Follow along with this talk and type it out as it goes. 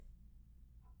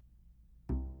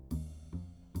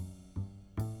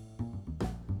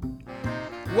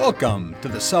Welcome to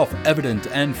the Self-Evident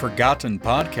and Forgotten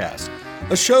podcast,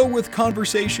 a show with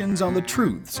conversations on the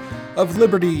truths of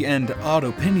liberty and odd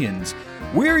opinions.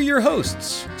 We're your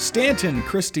hosts, Stanton,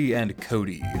 Christy, and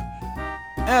Cody.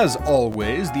 As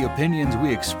always, the opinions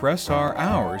we express are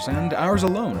ours and ours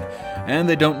alone, and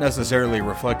they don't necessarily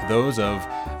reflect those of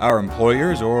our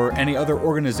employers or any other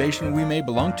organization we may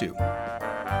belong to.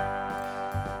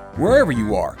 Wherever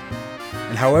you are,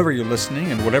 and however you're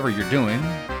listening and whatever you're doing,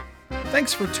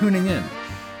 thanks for tuning in.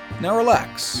 Now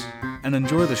relax and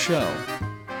enjoy the show.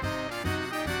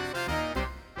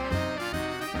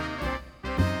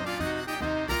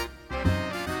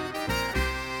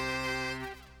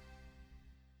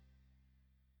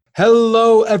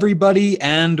 Hello, everybody,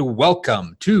 and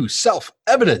welcome to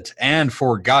Self-Evident and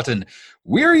Forgotten.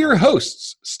 We're your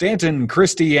hosts, Stanton,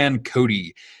 Christy, and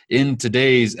Cody. In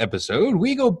today's episode,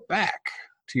 we go back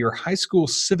to your high school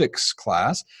civics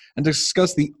class and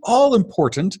discuss the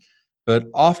all-important but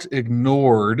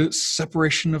oft-ignored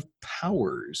separation of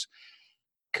powers.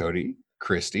 Cody,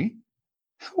 Christy,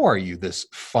 how are you this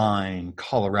fine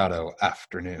Colorado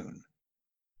afternoon?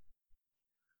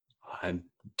 I'm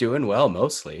doing well,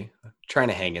 mostly. I'm trying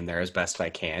to hang in there as best I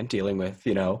can, dealing with,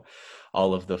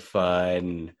 all of the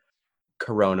fun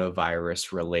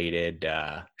coronavirus-related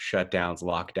shutdowns,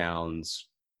 lockdowns,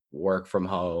 work from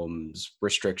homes,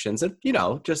 restrictions, and,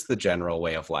 just the general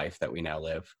way of life that we now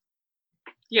live.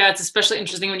 Yeah, it's especially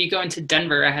interesting when you go into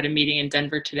Denver. I had a meeting in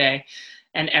Denver today,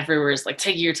 and everywhere is like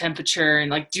taking your temperature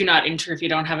and like do not enter if you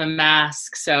don't have a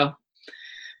mask. So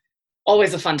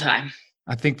always a fun time.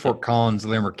 I think Fort Collins,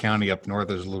 Larimer County up north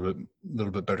is a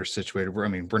little bit better situated.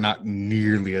 We're not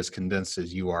nearly as condensed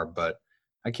as you are, but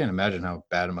I can't imagine how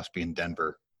bad it must be in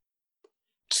Denver.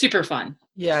 Super fun.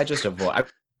 Yeah, I just avoid.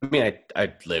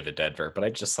 I live in Denver, but I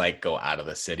just go out of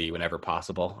the city whenever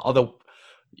possible. Although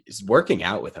working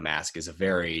out with a mask is a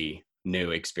very new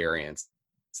experience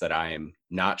that I am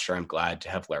not sure I'm glad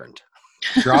to have learned.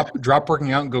 Drop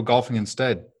working out and go golfing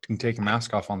instead. You can take a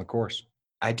mask off on the course.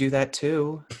 I do that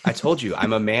too. I told you,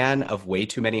 I'm a man of way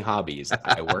too many hobbies.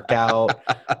 I work out,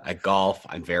 I golf.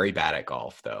 I'm very bad at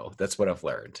golf, though. That's what I've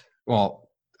learned. Well,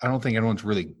 I don't think anyone's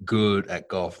really good at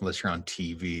golf unless you're on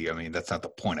TV. I mean, that's not the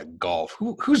point of golf.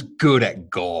 Who's good at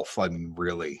golf? I mean,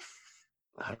 really?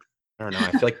 I don't know.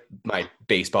 I feel like my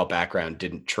baseball background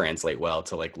didn't translate well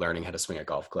to learning how to swing a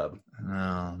golf club.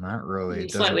 No, not really.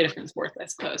 Slightly different sports, I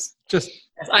suppose. Yes,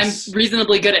 I'm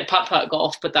reasonably good at putt-putt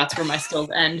golf, but that's where my skills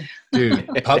end. Dude,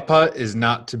 putt-putt is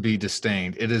not to be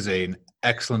disdained. It is an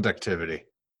excellent activity.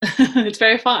 It's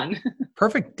very fun.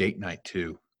 Perfect date night,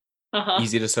 too. Uh-huh.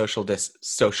 Easy to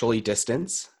socially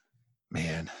distance.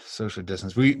 Man, social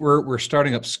distance. We're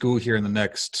starting up school here in the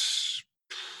next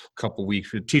couple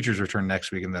weeks. The teachers return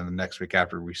next week, and then the next week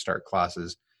after we start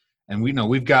classes. And we're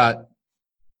putting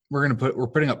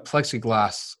up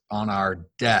plexiglass on our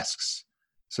desks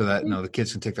so that the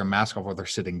kids can take their mask off while they're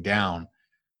sitting down.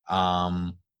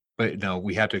 But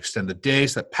we have to extend the day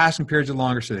so that passing periods are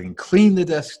longer so they can clean the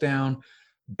desks down.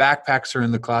 Backpacks are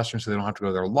in the classroom so they don't have to go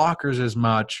to their lockers as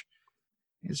much.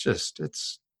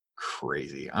 It's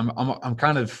crazy. I don't know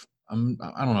if I'm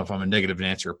a negative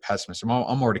Nancy or pessimist. I'm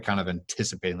already kind of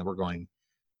anticipating that we're going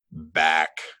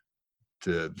back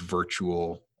to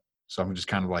virtual. So I'm just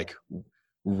kind of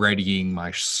readying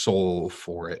my soul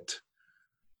for it.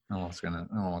 I don't know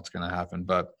what's gonna happen,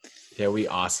 but yeah, we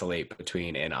oscillate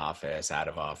between in office, out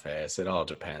of office. It all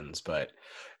depends. But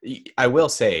I will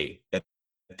say that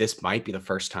this might be the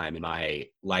first time in my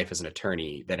life as an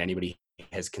attorney that anybody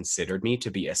has considered me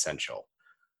to be essential.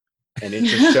 And it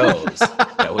just shows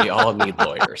that we all need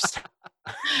lawyers.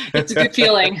 It's a good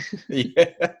feeling.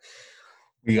 Yeah.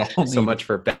 We all so much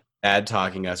for bad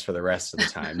talking us for the rest of the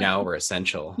time. Now we're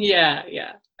essential. Yeah.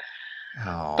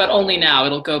 Oh. But only now.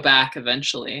 It'll go back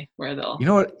eventually where they'll. You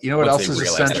know what else is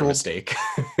essential? Mistake.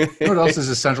 You know what else is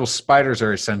essential? Spiders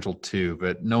are essential too,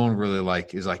 but no one really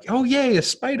is oh yay, a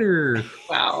spider.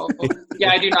 Wow.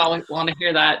 Yeah, I do not want to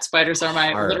hear that. Spiders are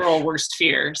my literal worst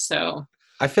fear. So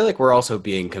I feel like we're also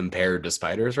being compared to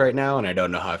spiders right now, and I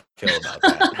don't know how I feel about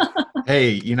that.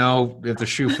 Hey, if the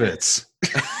shoe fits.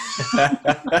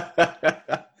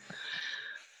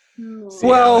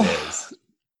 Well,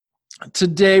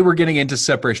 today we're getting into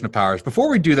separation of powers. Before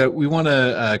we do that, we want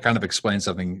to kind of explain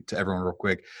something to everyone real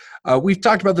quick. We've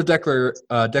talked about the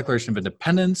Declaration of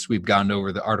Independence. We've gone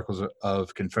over the Articles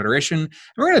of Confederation. And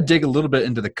we're going to dig a little bit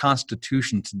into the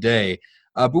Constitution today.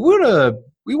 But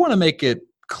we want to make it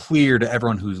clear to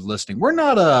everyone who's listening. We're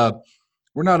not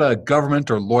a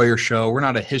government or lawyer show. We're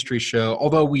not a history show,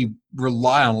 although we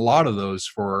rely on a lot of those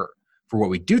for what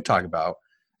we do talk about.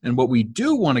 And what we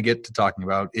do want to get to talking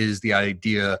about is the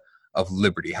idea of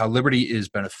liberty, how liberty is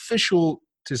beneficial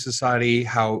to society,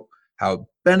 how it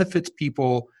benefits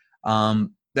people,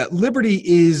 that liberty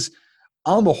is,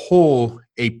 on the whole,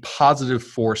 a positive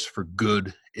force for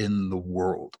good in the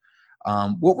world.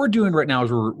 What we're doing right now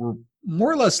is we're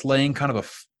more or less laying kind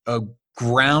of a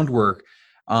groundwork,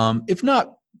 if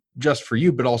not just for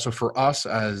you, but also for us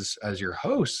as your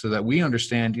hosts, so that we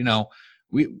understand,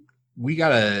 we got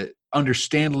to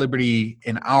understand liberty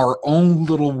in our own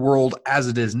little world as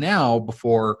it is now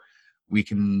before we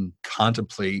can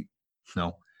contemplate,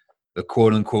 the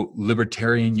quote unquote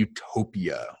libertarian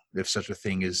utopia, if such a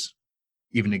thing is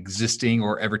even existing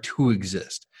or ever to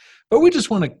exist. But we just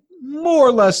want to more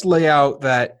or less lay out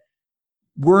that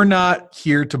we're not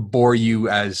here to bore you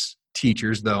as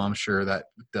teachers, though I'm sure that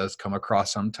does come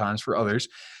across sometimes for others,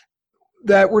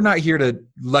 that we're not here to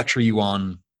lecture you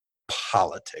on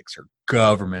politics or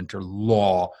government or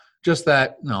law, just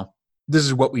that, this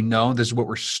is what we know, this is what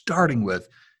we're starting with,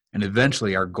 and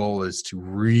eventually our goal is to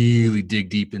really dig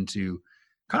deep into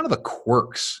kind of the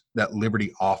quirks that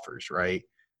liberty offers, right?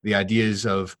 The ideas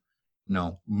of,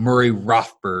 Murray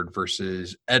Rothbard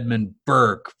versus Edmund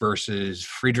Burke versus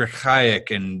Friedrich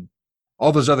Hayek and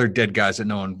all those other dead guys that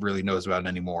no one really knows about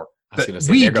anymore. I was going to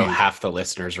say, there go half the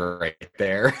listeners right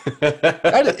there.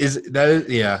 that is,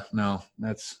 yeah, no,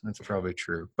 that's probably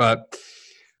true. But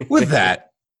with that,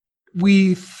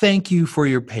 we thank you for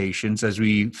your patience as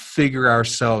we figure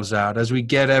ourselves out, as we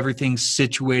get everything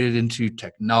situated into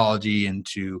technology,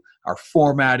 into our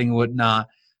formatting and whatnot.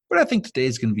 But I think today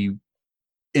is going to be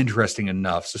interesting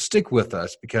enough. So stick with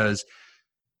us, because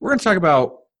we're going to talk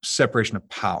about separation of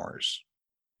powers.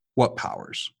 What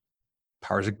powers?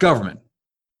 Powers of government.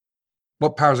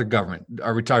 What powers of government?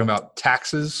 Are we talking about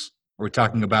taxes? Are we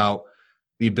talking about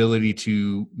the ability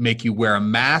to make you wear a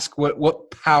mask?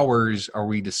 What powers are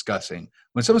we discussing?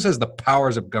 When someone says the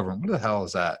powers of government, what the hell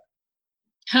is that?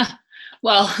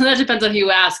 Well, that depends on who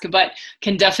you ask, but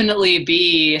can definitely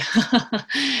be,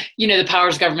 the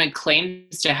powers government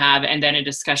claims to have, and then a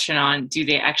discussion on, do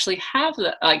they actually have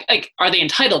are they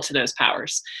entitled to those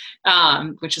powers?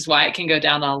 Which is why it can go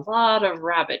down a lot of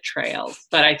rabbit trails.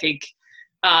 But I think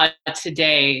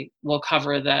today we'll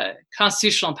cover the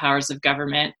constitutional powers of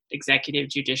government, executive,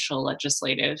 judicial,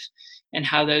 legislative, and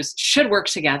how those should work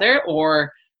together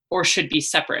or should be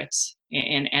separate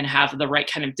and have the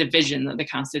right kind of division that the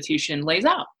Constitution lays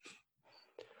out.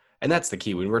 And that's the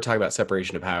key. When we're talking about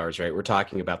separation of powers, right, we're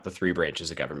talking about the three branches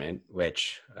of government,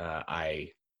 which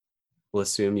I will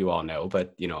assume you all know,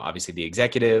 but, obviously the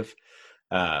executive,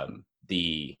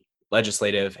 the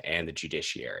legislative, and the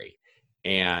judiciary.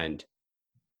 And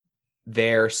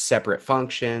they're separate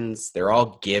functions. They're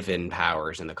all given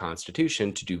powers in the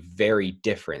Constitution to do very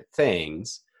different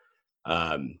things,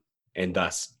 and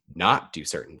thus not do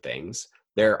certain things.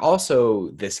 They're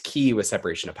also, this key with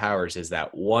separation of powers is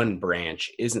that one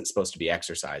branch isn't supposed to be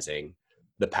exercising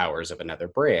the powers of another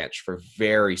branch for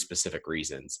very specific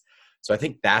reasons. So I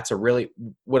think that's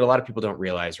what a lot of people don't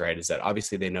realize, right, is that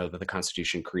obviously they know that the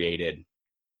Constitution created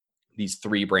these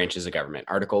three branches of government,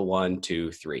 Article 1,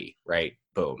 2, 3, right?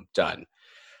 Boom, done.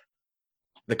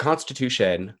 The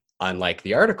Constitution, unlike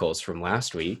the articles from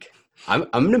last week, I'm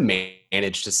going to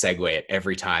manage to segue it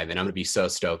every time, and I'm going to be so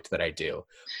stoked that I do.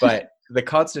 But the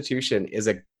Constitution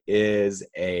is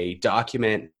a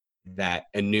document that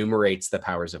enumerates the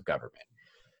powers of government.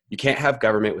 You can't have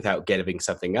government without giving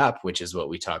something up, which is what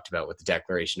we talked about with the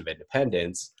Declaration of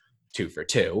Independence, 2 for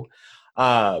 2.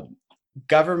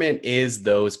 Government is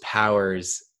those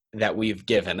powers that we've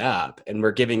given up, and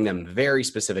we're giving them very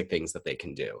specific things that they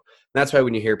can do. And that's why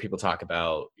when you hear people talk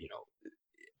about,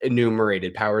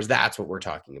 enumerated powers, that's what we're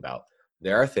talking about.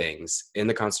 There are things in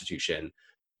the Constitution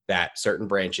that certain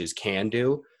branches can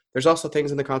do. There's also things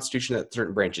in the Constitution that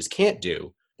certain branches can't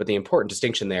do. But the important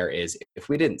distinction there is, if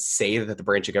we didn't say that the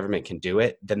branch of government can do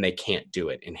it, then they can't do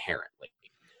it inherently.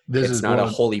 It's not a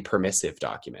wholly permissive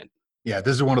document. Yeah,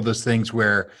 this is one of those things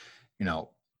where,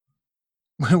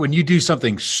 when you do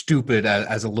something stupid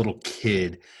as a little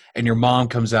kid and your mom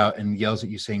comes out and yells at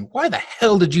you saying, "Why the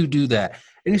hell did you do that?"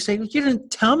 And you say, "You didn't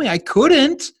tell me I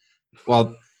couldn't."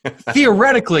 Well,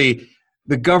 theoretically,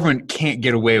 the government can't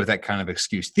get away with that kind of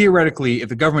excuse. Theoretically, if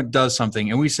the government does something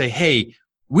and we say, "Hey,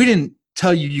 we didn't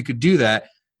tell you you could do that,"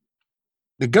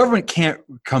 the government can't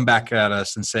come back at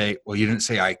us and say, "Well, you didn't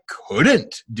say I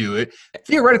couldn't do it."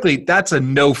 Theoretically, that's a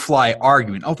no-fly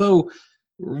argument. Although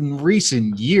in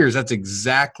recent years, that's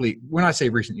exactly, when I say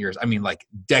recent years, I mean like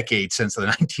decades since the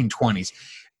 1920s.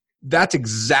 That's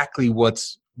exactly what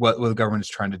the government is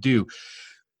trying to do.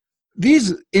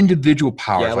 These individual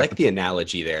powers. Yeah, I like the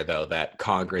analogy there, though, that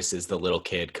Congress is the little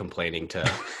kid complaining to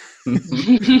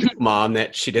mom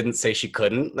that she didn't say she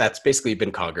couldn't. That's basically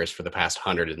been Congress for the past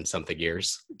 100 and something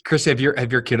years. Chris, have your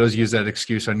kiddos used that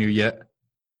excuse on you yet?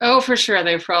 Oh, for sure.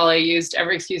 They've probably used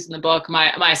every excuse in the book.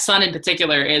 My son in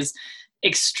particular is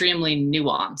extremely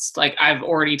nuanced. Like, I've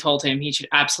already told him he should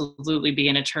absolutely be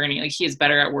an attorney. Like, he is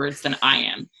better at words than I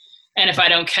am. And if I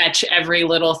don't catch every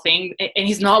little thing, and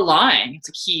he's not lying, it's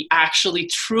like he actually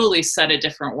truly said a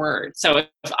different word. So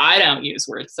if I don't use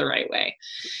words the right way,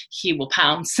 he will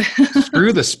pounce.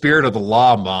 Screw the spirit of the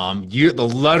law, Mom. The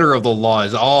letter of the law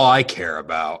is all I care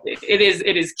about. It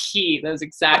is key, those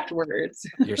exact words.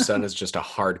 Your son is just a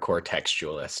hardcore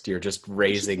textualist. You're just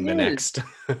raising the next.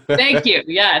 Thank you.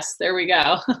 Yes, there we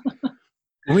go.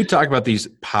 When we talk about these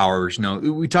powers,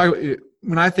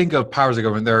 when I think of powers of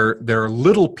government, there are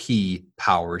little p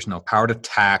powers, power to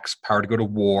tax, power to go to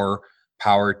war,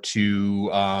 power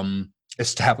to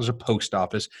establish a post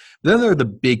office. But then there are the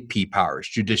big P powers,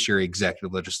 judiciary,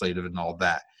 executive, legislative, and all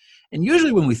that. And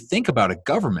usually when we think about a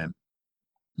government,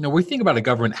 we think about a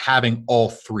government having all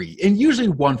three, in usually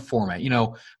one format.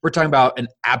 We're talking about an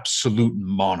absolute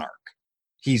monarch.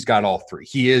 He's got all three.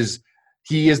 He is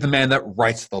the man that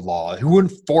writes the law, who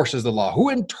enforces the law, who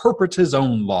interprets his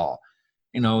own law.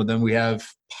 Then we have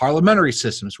parliamentary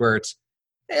systems where it's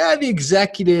the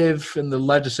executive and the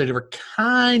legislative are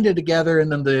kind of together,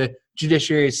 and then the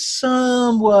judiciary is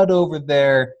somewhat over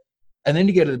there. And then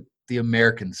you get the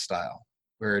American style,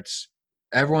 where it's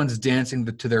everyone's dancing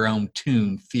to their own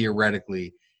tune,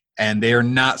 theoretically, and they are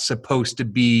not supposed to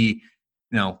be,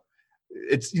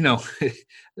 it's,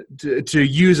 to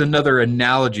use another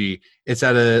analogy, it's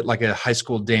at a high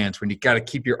school dance when you got to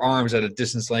keep your arms at a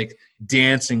distance, like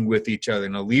dancing with each other.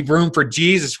 Leave room for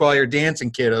Jesus while you're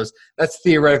dancing, kiddos. That's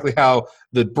theoretically how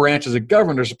the branches of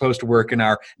government are supposed to work in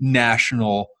our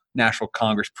national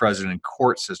Congress, president, and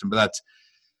court system. But that's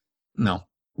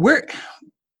where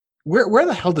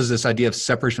the hell does this idea of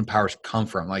separation of powers come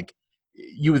from? Like,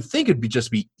 you would think it'd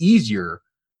just be easier,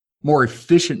 more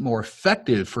efficient, more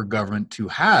effective for government to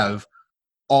have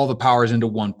all the powers into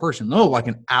one person. No, like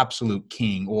an absolute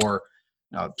king or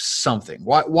something.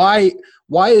 Why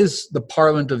is the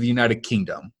Parliament of the United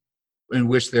Kingdom, in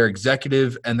which their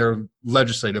executive and their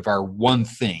legislative are one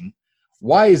thing,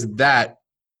 why is that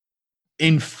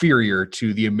inferior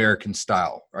to the American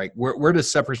style? Right? Where does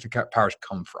separation of powers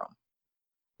come from?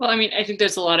 Well, I mean, I think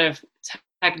there's a lot of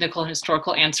technical and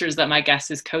historical answers that my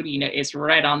guest is Cody is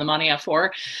right on the money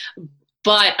for.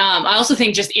 But I also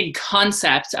think just in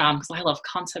concept, because I love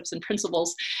concepts and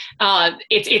principles,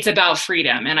 it's about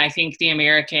freedom. And I think the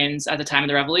Americans at the time of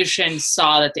the Revolution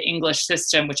saw that the English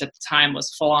system, which at the time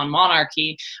was full-on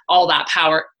monarchy, all that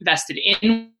power vested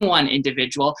in one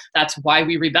individual. That's why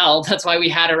we rebelled. That's why we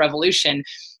had a revolution.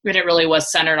 And it really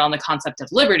was centered on the concept of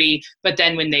liberty. But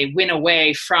then when they went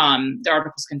away from the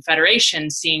Articles of Confederation,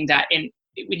 seeing that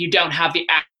when you don't have the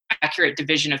accurate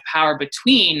division of power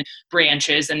between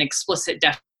branches, an explicit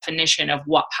definition of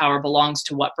what power belongs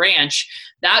to what branch,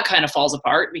 that kind of falls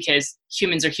apart, because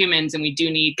humans are humans and we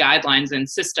do need guidelines and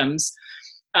systems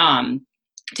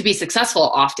to be successful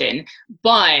often.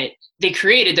 But they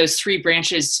created those three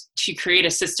branches to create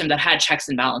a system that had checks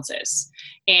and balances.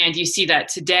 And you see that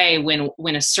today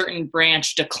when a certain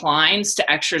branch declines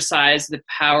to exercise the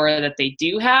power that they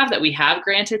do have, that we have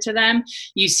granted to them,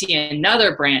 you see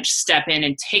another branch step in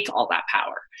and take all that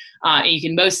power. And you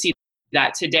can most see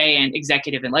that today in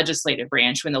executive and legislative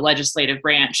branch, when the legislative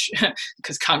branch,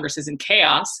 because Congress is in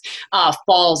chaos,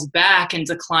 falls back and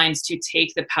declines to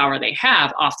take the power they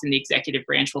have, often the executive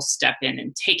branch will step in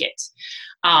and take it.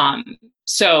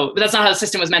 But that's not how the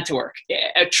system was meant to work.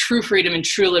 A true freedom and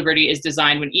true liberty is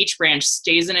designed when each branch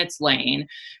stays in its lane,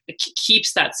 it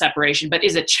keeps that separation, but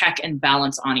is a check and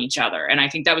balance on each other. And I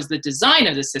think that was the design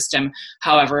of the system,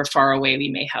 however far away we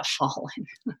may have fallen.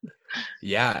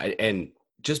 Yeah, and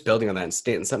just building on that, and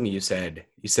Stanton, something you said,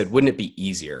 wouldn't it be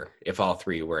easier if all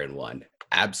three were in one?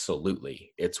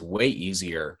 Absolutely. It's way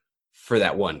easier for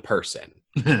that one person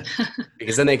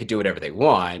because then they could do whatever they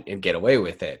want and get away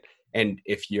with it. And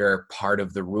if you're part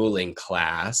of the ruling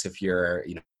class, if you're,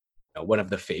 one of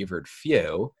the favored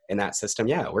few in that system,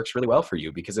 yeah, it works really well for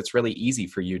you because it's really easy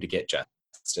for you to get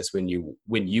justice when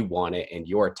you want it in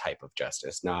your type of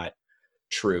justice, not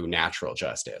true natural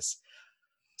justice.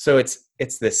 So it's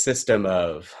this system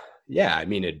of,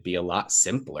 it'd be a lot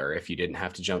simpler if you didn't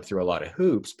have to jump through a lot of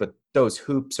hoops, but those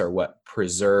hoops are what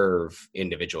preserve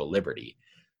individual liberty.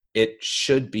 It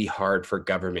should be hard for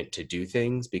government to do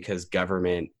things because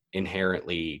government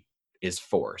inherently is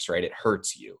force, right? It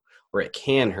hurts you, or it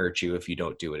can hurt you if you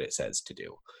don't do what it says to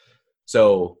do.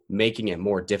 So making it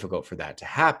more difficult for that to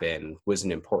happen was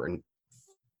an important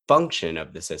function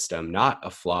of the system, not a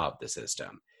flaw of the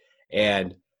system.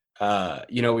 And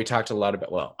we talked a lot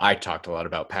about, well, I talked a lot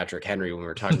about Patrick Henry when we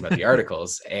were talking about the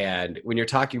articles. And when you're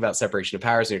talking about separation of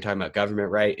powers and you're talking about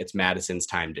government, right, it's Madison's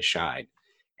time to shine.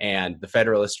 And the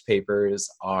Federalist Papers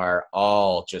are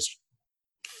all just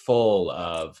full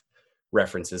of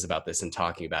references about this and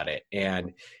talking about it.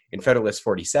 And in Federalist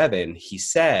 47, he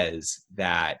says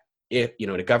that if, in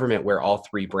a government where all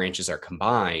three branches are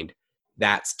combined,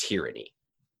 that's tyranny.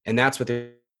 And that's what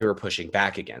they were pushing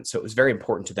back against. So it was very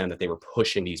important to them that they were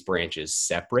pushing these branches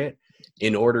separate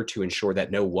in order to ensure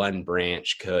that no one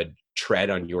branch could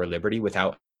tread on your liberty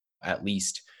without at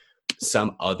least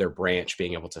some other branch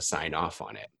being able to sign off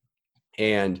on it.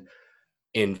 And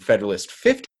in Federalist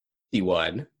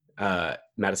 51,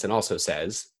 Madison also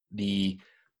says the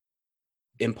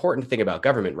important thing about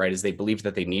government, right, is they believed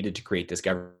that they needed to create this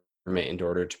government in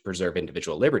order to preserve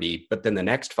individual liberty. But then the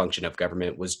next function of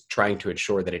government was trying to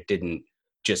ensure that it didn't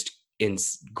just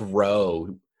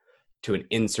grow to an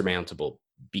insurmountable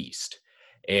beast.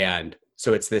 And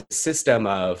so it's this system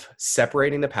of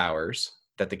separating the powers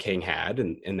that the king had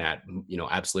and that,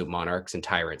 absolute monarchs and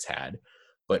tyrants had,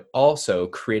 but also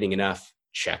creating enough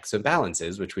checks and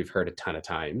balances, which we've heard a ton of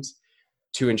times,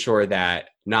 to ensure that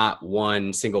not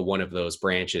one single one of those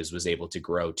branches was able to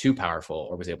grow too powerful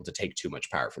or was able to take too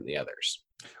much power from the others.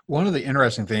 One of the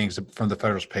interesting things from the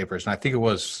Federalist Papers, and I think it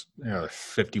was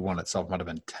 51 itself, might have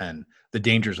been 10, the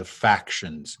dangers of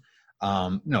factions.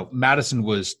 Madison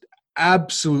was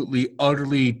absolutely,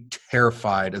 utterly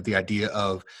terrified of the idea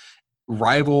of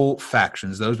rival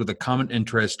factions, those with a common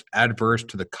interest adverse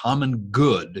to the common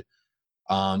good.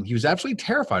 He was absolutely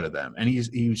terrified of them, and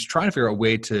he was trying to figure out a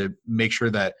way to make sure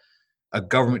that a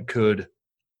government could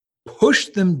push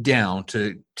them down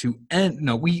to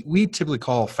end. We typically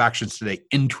call factions today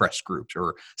interest groups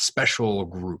or special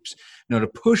groups. To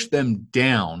push them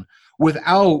down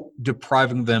without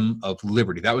depriving them of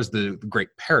liberty. That was the great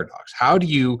paradox. How do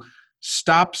you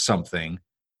stop something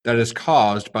that is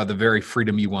caused by the very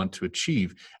freedom you want to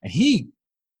achieve? And he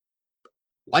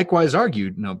likewise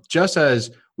argued, just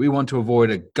as we want to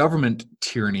avoid a government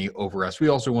tyranny over us, we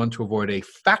also want to avoid a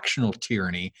factional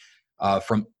tyranny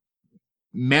from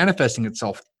manifesting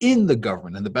itself in the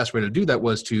government. And the best way to do that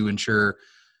was to ensure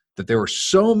that there were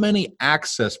so many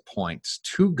access points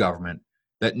to government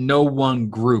that no one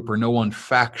group or no one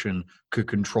faction could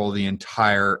control the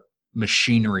entire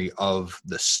machinery of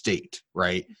the state,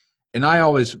 right? And I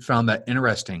always found that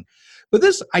interesting. But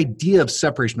this idea of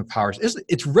separation of powers,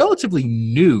 it's relatively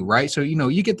new, right? So,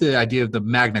 you get the idea of the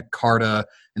Magna Carta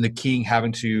and the king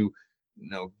having to,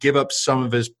 give up some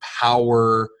of his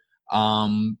power.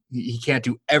 He can't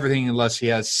do everything unless he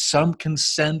has some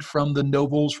consent from the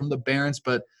nobles, from the barons.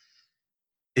 But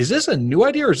is this a new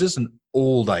idea or is this an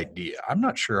old idea? I'm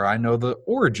not sure I know the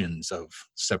origins of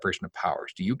separation of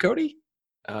powers. Do you, Cody?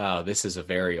 Oh, this is a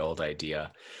very old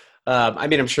idea.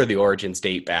 I'm sure the origins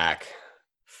date back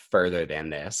further than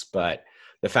this, but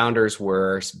the founders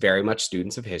were very much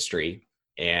students of history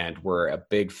and were a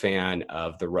big fan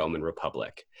of the Roman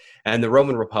Republic. And the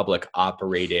Roman Republic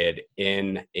operated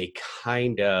in a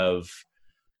kind of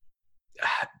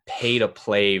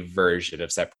pay-to-play version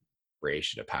of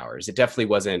separation of powers. It definitely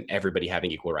wasn't everybody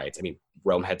having equal rights.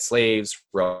 Rome had slaves,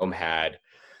 Rome had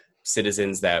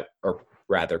citizens or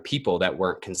rather people that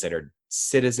weren't considered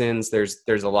citizens. There's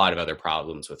a lot of other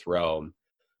problems with Rome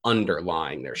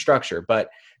underlying their structure, but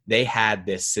they had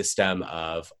this system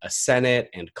of a Senate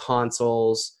and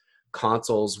consuls.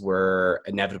 Consuls were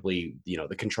inevitably,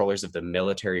 the controllers of the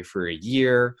military for a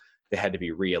year. They had to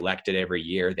be reelected every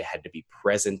year. They had to be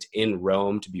present in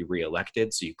Rome to be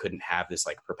reelected. So you couldn't have this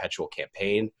perpetual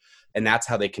campaign. And that's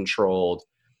how they controlled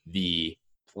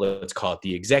let's call it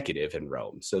the executive in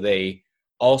Rome. So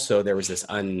there was this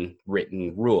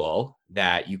unwritten rule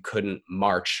that you couldn't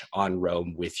march on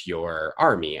Rome with your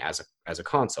army as a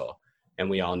consul. And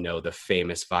we all know the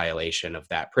famous violation of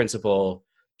that principle,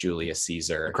 Julius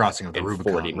Caesar. The crossing of the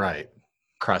Rubicon, right.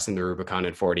 Crossing the Rubicon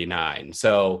in 49.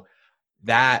 So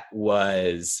that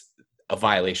was a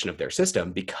violation of their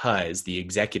system because the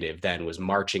executive then was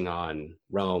marching on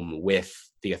Rome with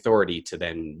the authority to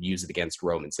then use it against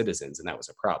Roman citizens, and that was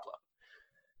a problem.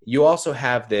 You also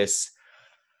have this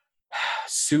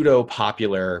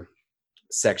pseudo-popular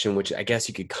section, which I guess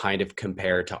you could kind of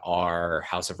compare to our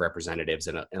House of Representatives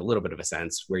in a little bit of a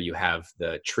sense, where you have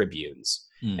the tribunes,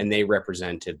 and they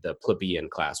represented the plebeian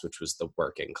class, which was the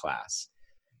working class.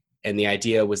 And the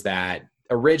idea was that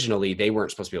originally they weren't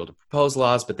supposed to be able to propose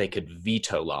laws, but they could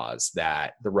veto laws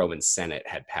that the Roman Senate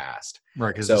had passed.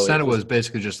 Right, because the Senate was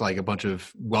basically just like a bunch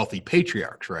of wealthy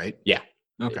patriarchs, right? Yeah,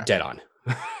 okay. Dead on.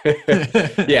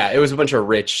 Yeah, it was a bunch of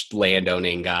rich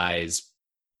landowning guys,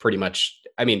 pretty much.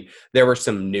 I mean, there were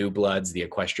some new bloods. The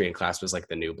equestrian class was like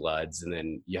the new bloods, and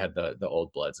then you had the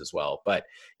old bloods as well. But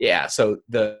yeah, so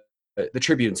the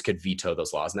tribunes could veto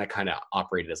those laws, and that kind of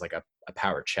operated as like a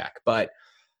power check. But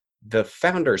the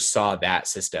founders saw that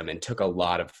system and took a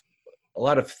lot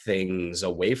of things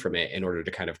away from it in order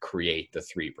to kind of create the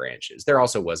three branches. There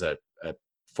also was a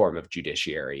form of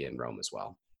judiciary in Rome as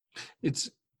well.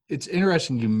 It's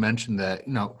interesting you mentioned that.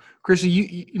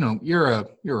 Christy, you're a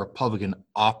Republican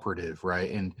operative,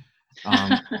 right? And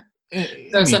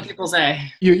so some people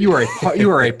say you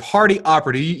are a party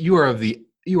operative. You are of the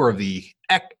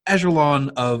echelon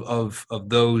of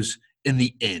those in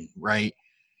the inn, right?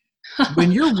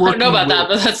 When you're working, I don't know about that,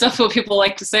 but that's what people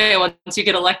like to say once you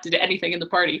get elected to anything in the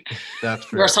party. That's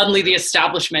fair. Or suddenly the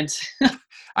establishment.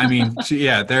 I mean,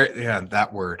 that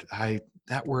word.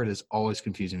 That word is always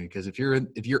confusing me, because if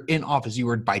you're in office, you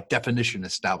are by definition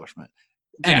establishment.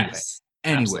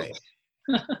 Anyway,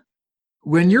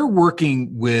 when you're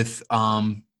working with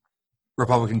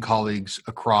Republican colleagues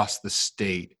across the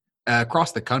state,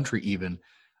 across the country, even,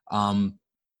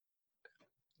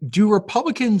 do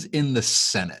Republicans in the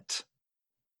Senate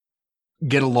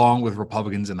get along with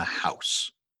Republicans in the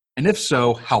House? And if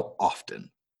so, how often?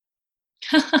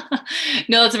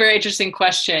 No, that's a very interesting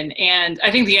question. And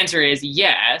I think the answer is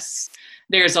yes.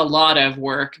 There's a lot of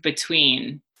work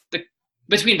between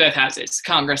both houses,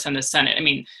 Congress and the Senate. I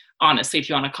mean, honestly, if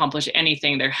you want to accomplish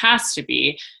anything, there has to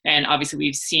be. And obviously,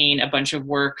 we've seen a bunch of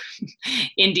work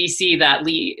in DC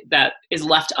that is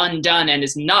left undone and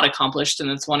is not accomplished. And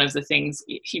that's one of the things,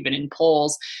 even in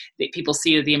polls, that people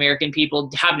see that the American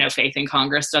people have no faith in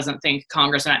Congress, doesn't think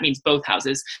Congress, and that means both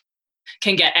houses,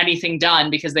 can get anything done,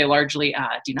 because they largely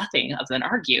do nothing other than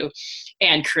argue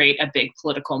and create a big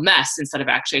political mess instead of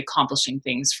actually accomplishing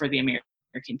things for the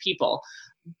American people.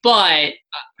 But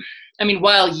I mean,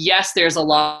 while yes, there's a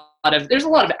lot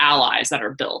of allies that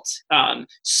are built.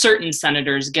 Certain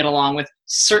senators get along with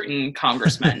certain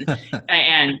congressmen,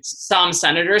 and some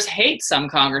senators hate some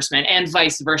congressmen, and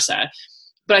vice versa.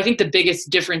 But I think the biggest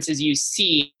differences you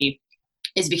see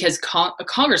is because a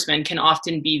congressman can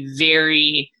often be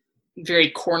very,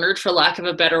 very cornered, for lack of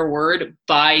a better word,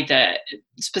 by the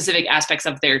specific aspects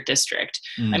of their district.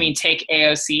 I mean, take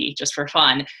AOC just for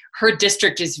fun. Her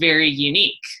district is very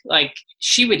unique. Like,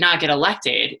 she would not get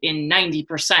elected in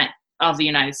 90% of the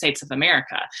United States of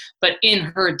America. But in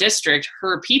her district,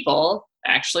 her people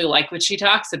actually like what she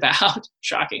talks about,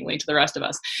 shockingly to the rest of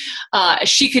us.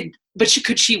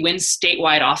 Could she win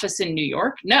statewide office in New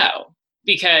York? No.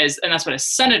 And that's what a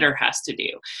senator has to do.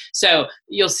 So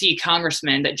you'll see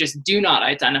congressmen that just do not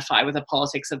identify with the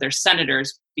politics of their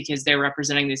senators, because they're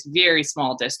representing this very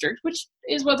small district, which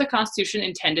is what the Constitution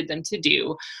intended them to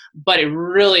do, but it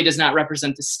really does not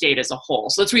represent the state as a whole.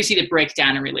 So that's where you see the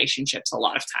breakdown in relationships a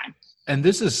lot of time. And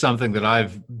this is something that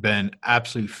I've been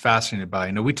absolutely fascinated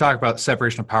by. We talk about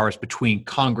separation of powers between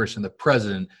Congress and the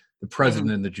president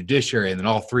and the judiciary, and then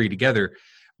all three together.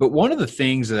 But one of the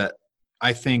things that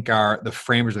I think the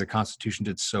framers of the Constitution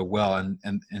did so well,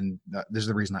 and this is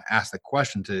the reason I asked the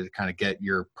question, to kind of get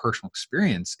your personal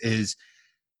experience, is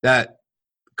that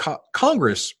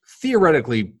Congress,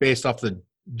 theoretically, based off the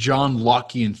John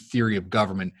Lockean theory of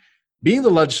government, being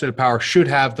the legislative power, should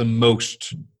have the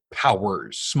most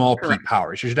powers, small p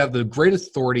powers. It should have the greatest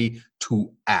authority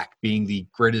to act, being the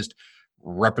greatest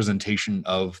representation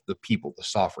of the people, the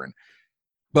sovereign.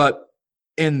 But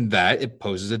in that, it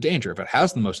poses a danger. If it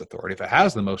has the most authority, if it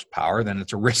has the most power, then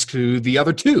it's a risk to the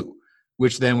other two,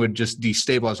 which then would just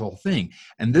destabilize the whole thing.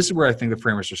 And this is where I think the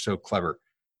framers are so clever.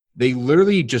 They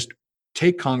literally just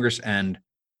take Congress and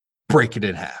break it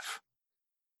in half.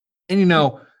 And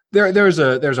there's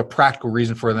a practical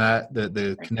reason for that,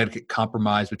 the Connecticut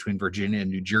Compromise between Virginia and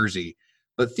New Jersey.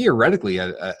 But theoretically,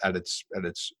 at its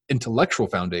intellectual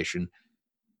foundation,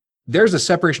 there's a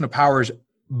separation of powers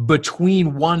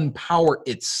between one power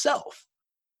itself.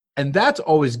 And that's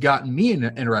always gotten me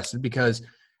interested, because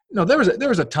there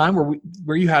was a time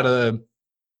where you had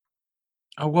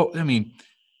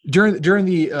during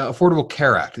the Affordable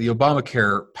Care Act, the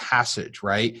Obamacare passage,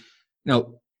 right?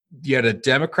 You had a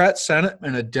Democrat Senate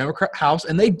and a Democrat House,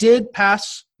 and they did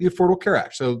pass the Affordable Care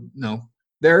Act. So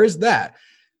there is that.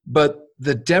 But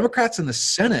the Democrats in the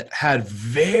Senate had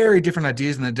very different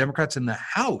ideas than the Democrats in the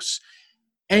House.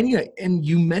 And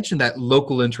you mentioned that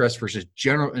local interest versus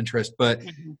general interest, but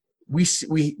we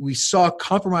saw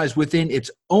compromise within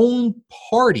its own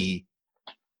party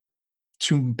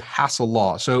to pass a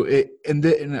law. So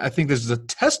and I think this is a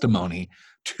testimony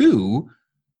to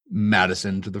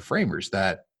Madison, to the framers,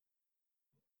 that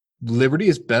liberty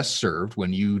is best served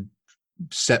when you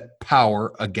set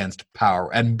power against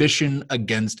power, ambition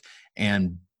against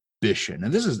ambition.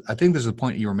 And I think this is the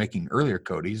point you were making earlier,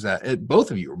 Cody, is that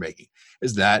both of you were making,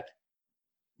 is that,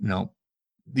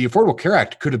 the Affordable Care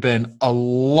Act could have been a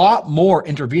lot more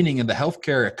intervening in the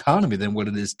healthcare economy than what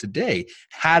it is today,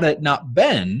 had it not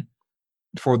been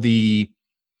for the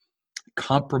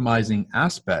compromising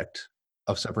aspect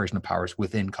of separation of powers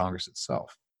within Congress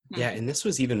itself. Yeah, and this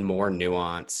was even more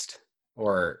nuanced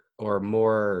or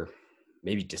more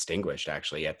maybe distinguished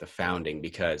actually at the founding,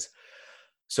 because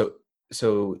so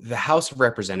the House of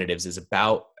Representatives is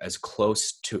about as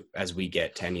close to as we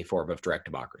get to any form of direct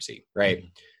democracy, right? Mm-hmm.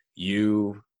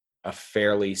 You, a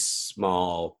fairly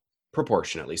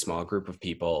proportionately small group of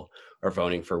people are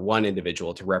voting for one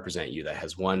individual to represent you that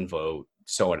has one vote,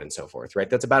 so on and so forth, right?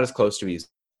 That's about as close to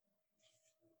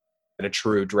a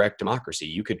true direct democracy.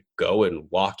 You could go and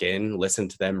walk in, listen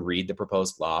to them, read the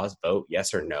proposed laws, vote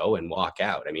yes or no, and walk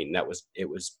out. I mean, it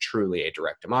was truly a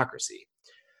direct democracy.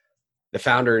 The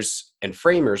founders and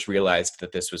framers realized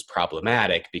that this was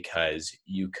problematic because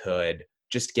you could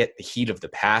just get the heat of the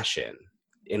passion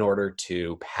in order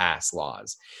to pass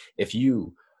laws. If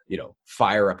you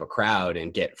fire up a crowd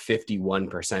and get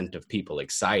 51% of people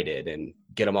excited and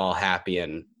get them all happy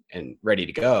and ready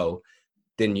to go,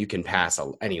 then you can pass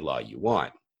any law you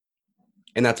want.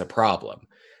 And that's a problem.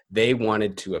 They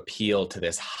wanted to appeal to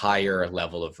this higher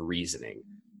level of reasoning.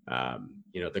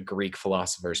 The Greek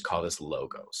philosophers call this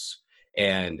logos.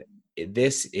 And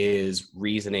this is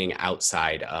reasoning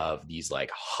outside of these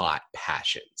like hot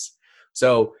passions.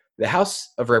 So the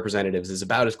House of Representatives is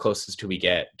about as close as we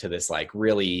get to this like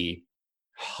really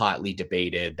hotly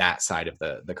debated that side of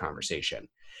the conversation.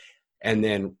 And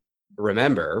then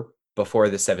remember, before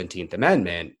the 17th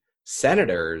Amendment,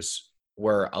 senators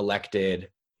were elected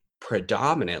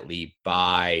predominantly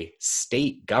by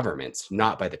state governments,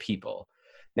 not by the people.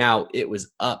 Now, it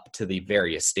was up to the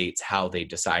various states how they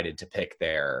decided to pick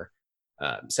their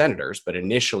senators, but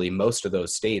initially most of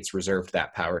those states reserved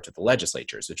that power to the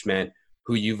legislatures, which meant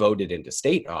who you voted into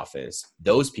state office,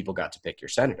 those people got to pick your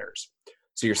senators.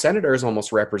 So your senators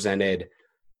almost represented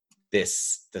the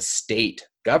state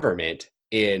government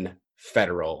in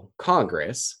federal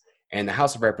Congress, and the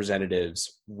House of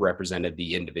Representatives represented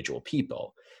the individual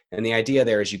people. And the idea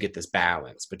there is you get this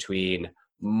balance between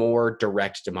more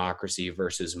direct democracy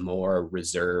versus more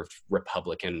reserved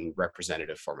Republican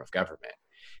representative form of government.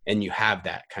 And you have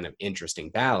that kind of interesting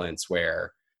balance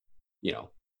where,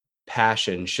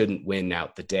 passion shouldn't win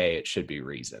out the day. It should be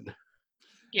reason.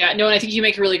 Yeah, no, and I think you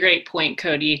make a really great point,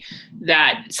 Cody,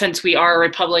 that since we are a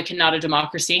republic and not a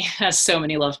democracy, as so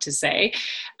many love to say,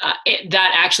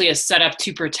 that actually is set up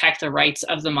to protect the rights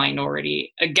of the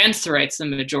minority against the rights of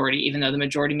the majority, even though the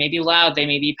majority may be loud, they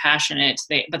may be passionate,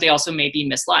 but they also may be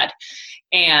misled.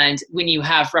 And when you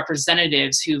have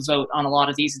representatives who vote on a lot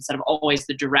of these instead of always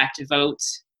the direct vote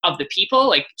of the people,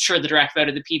 like sure, the direct vote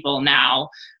of the people now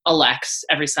elects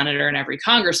every senator and every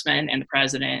congressman and the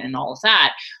president and all of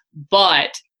that,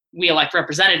 but we elect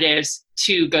representatives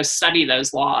to go study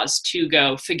those laws, to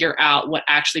go figure out what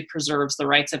actually preserves the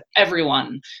rights of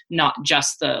everyone, not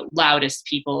just the loudest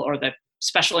people or the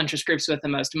special interest groups with the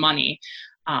most money.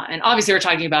 And obviously we're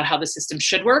talking about how the system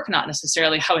should work, not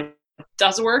necessarily how it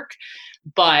does work.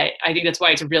 But I think that's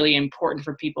why it's really important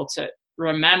for people to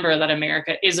remember that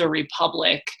America is a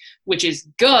republic, which is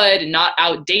good, not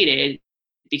outdated,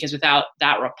 because without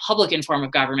that Republican form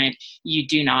of government, you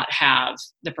do not have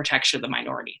the protection of the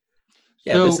minority.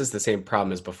 Yeah, so, this is the same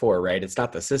problem as before, right? It's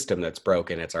not the system that's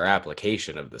broken, it's our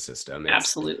application of the system.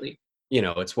 Absolutely.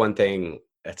 It's one thing,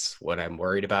 that's what I'm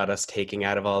worried about us taking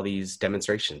out of all these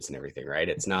demonstrations and everything, right?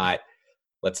 It's not,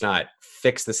 let's not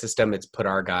fix the system, it's put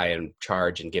our guy in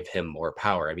charge and give him more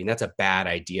power. I mean, that's a bad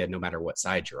idea no matter what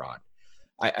side you're on.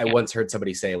 I once heard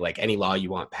somebody say, like, any law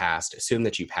you want passed, assume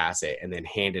that you pass it and then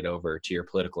hand it over to your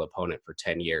political opponent for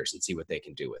 10 years and see what they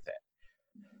can do with it.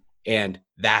 And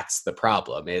that's the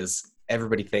problem, is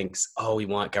everybody thinks, oh, we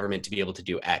want government to be able to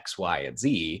do X, Y, and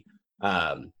Z,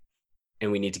 and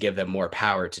we need to give them more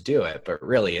power to do it. But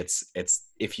really, it's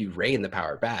if you rein the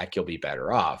power back, you'll be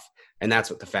better off. And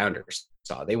that's what the founders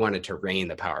saw. They wanted to rein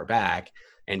the power back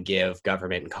and give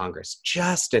government and Congress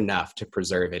just enough to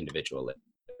preserve individual liberty.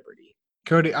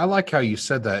 Cody, I like how you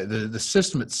said that. The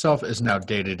system itself isn't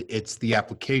outdated. It's the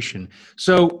application.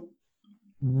 So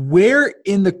where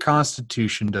in the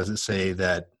Constitution does it say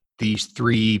that these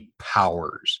three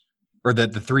powers, or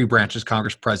that the three branches,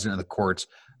 Congress, President, and the courts,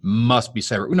 must be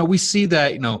separate? We see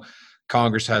that,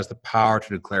 Congress has the power to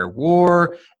declare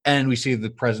war, and we see the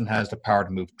president has the power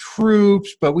to move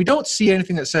troops, but we don't see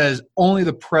anything that says only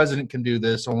the president can do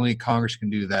this, only Congress can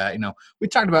do that. We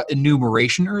talked about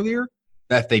enumeration earlier.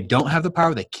 that if they don't have the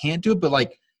power, they can't do it. But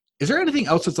like, is there anything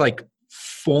else that's like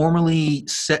formally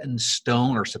set in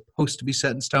stone or supposed to be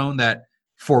set in stone that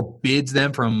forbids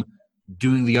them from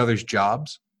doing the other's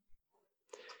jobs?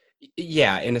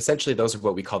 Yeah, and essentially those are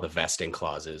what we call the vesting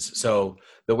clauses. So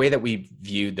the way that we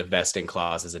viewed the vesting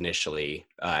clauses initially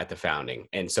at the founding,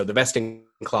 and so the vesting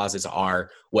clauses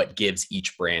are what gives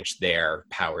each branch their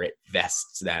power. It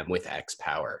vests them with X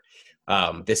power.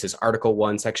 This is Article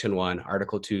 1, Section 1,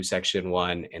 Article 2, Section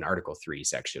 1, and Article 3,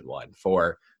 Section 1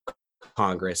 for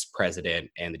Congress, President,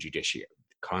 and the judiciary.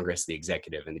 Congress, the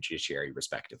executive, and the judiciary,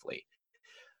 respectively.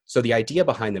 So the idea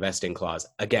behind the vesting clause,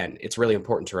 again, it's really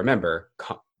important to remember,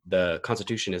 the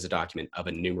Constitution is a document of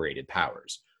enumerated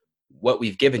powers. What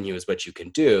we've given you is what you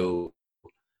can do.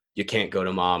 You can't go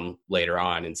to mom later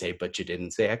on and say, but you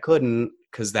didn't say I couldn't,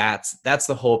 because that's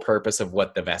the whole purpose of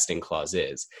what the vesting clause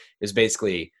is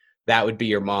basically that would be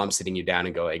your mom sitting you down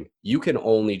and going, you can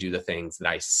only do the things that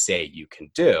I say you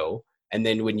can do. And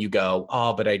then when you go,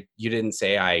 oh, but you didn't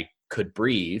say I could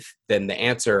breathe, then the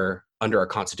answer under our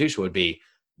Constitution would be,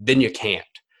 then you can't.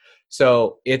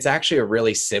 So it's actually a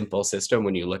really simple system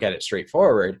when you look at it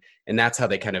straightforward. And that's how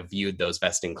they kind of viewed those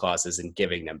vesting clauses and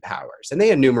giving them powers. And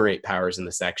they enumerate powers in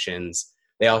the sections.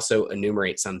 They also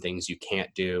enumerate some things you can't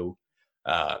do.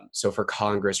 So for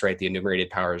Congress, right, the enumerated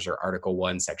powers are Article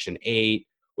 1, Section 8.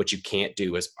 What you can't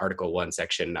do is Article 1,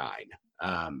 Section 9.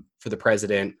 For the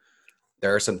president,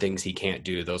 there are some things he can't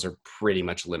do. Those are pretty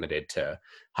much limited to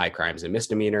high crimes and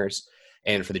misdemeanors.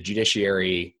 And for the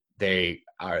judiciary, they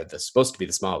are supposed to be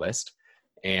the smallest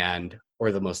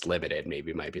or the most limited,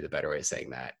 maybe might be the better way of saying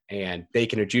that. And they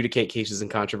can adjudicate cases and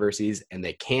controversies, and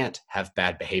they can't have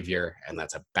bad behavior, and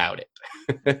that's about it.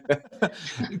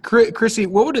 Chrissy,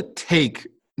 what would it take,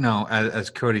 as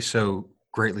Cody so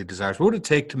greatly desires, what would it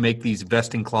take to make these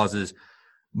vesting clauses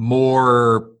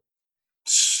more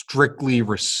strictly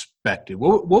respected?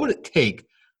 What would it take,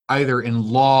 either in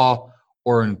law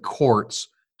or in courts,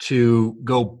 to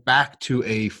go back to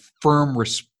a firm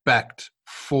respect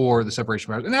for the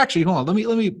separation of powers? And actually, hold on,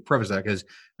 let me preface that, because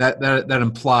that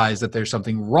implies that there's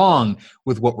something wrong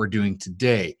with what we're doing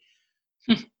today.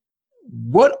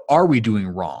 What are we doing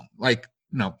wrong? Like,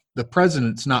 the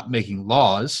president's not making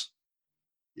laws,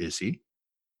 is he?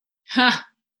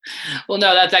 Well,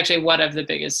 no, that's actually one of the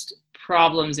biggest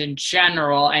problems in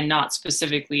general, and not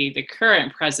specifically the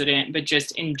current president, but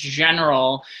just in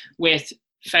general with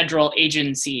federal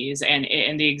agencies and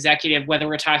the executive, whether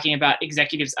we're talking about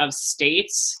executives of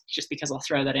states, just because I'll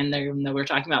throw that in there, even though we're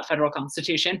talking about federal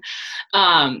constitution.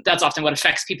 That's often what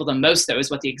affects people the most, though,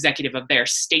 is what the executive of their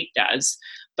state does.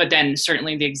 But then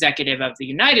certainly the executive of the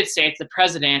United States, the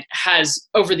president, has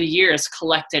over the years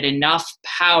collected enough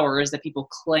powers that people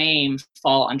claim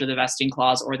fall under the vesting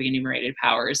clause or the enumerated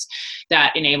powers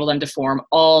that enable them to form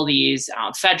all these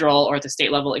federal or at the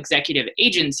state level executive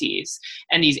agencies.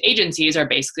 And these agencies are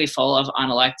basically full of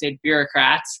unelected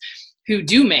bureaucrats who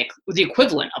do make the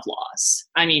equivalent of laws.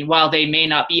 I mean, while they may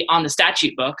not be on the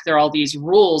statute book, there are all these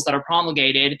rules that are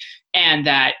promulgated, and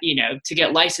that, to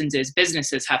get licenses,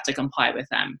 businesses have to comply with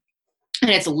them. And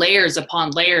it's layers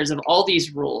upon layers of all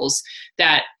these rules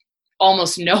that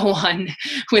almost no one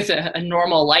with a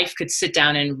normal life could sit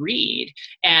down and read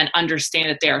and understand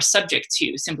that they are subject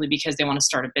to, simply because they want to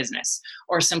start a business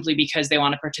or simply because they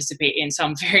want to participate in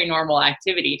some very normal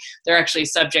activity. They're actually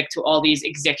subject to all these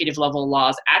executive level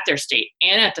laws at their state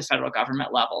and at the federal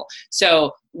government level.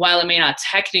 So while it may not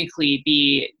technically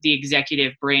be the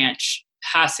executive branch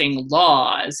passing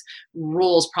laws,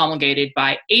 rules promulgated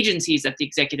by agencies at the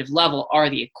executive level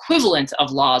are the equivalent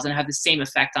of laws and have the same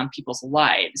effect on people's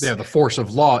lives. They have the force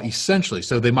of law, essentially,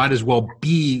 so they might as well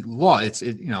be law.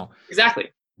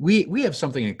 Exactly. We have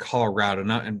something in Colorado,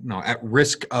 at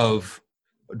risk of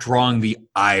drawing the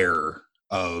ire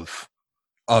of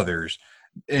others.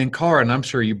 In Colorado, and I'm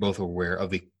sure you both are aware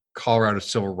of the Colorado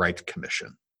Civil Rights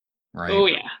Commission, right? Oh,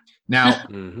 yeah. Now,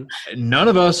 none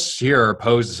of us here are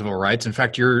opposed to civil rights. In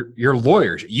fact, you're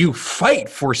lawyers. You fight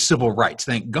for civil rights,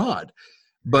 thank God.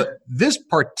 But this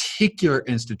particular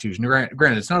institution,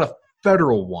 granted, it's not a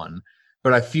federal one,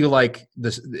 but I feel like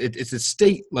it's a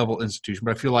state-level institution,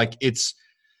 but I feel like its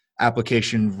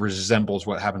application resembles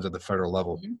what happens at the federal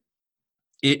level. Mm-hmm.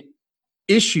 It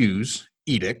issues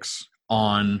edicts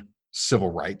on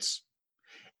civil rights.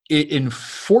 It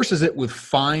enforces it with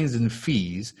fines and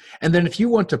fees, and then if you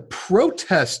want to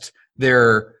protest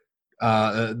their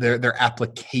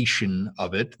application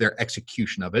of it, their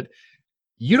execution of it,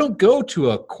 you don't go to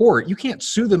a court. You can't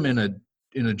sue them in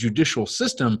a judicial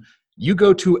system. You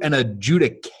go to an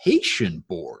adjudication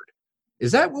board.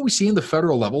 Is that what we see in the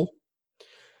federal level?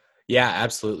 Yeah,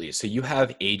 absolutely. So you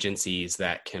have agencies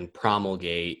that can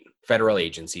promulgate, federal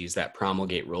agencies that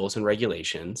promulgate rules and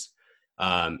regulations.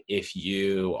 If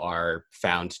you are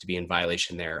found to be in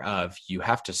violation thereof, you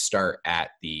have to start at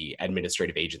the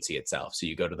administrative agency itself. So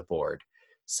you go to the board.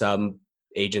 Some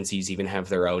agencies even have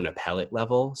their own appellate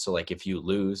level. So like if you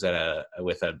lose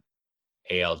with a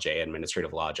ALJ,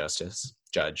 administrative law justice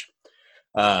judge,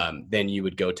 then you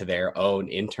would go to their own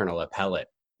internal appellate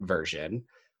version.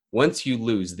 Once you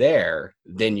lose there,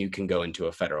 then you can go into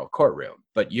a federal courtroom.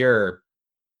 But you're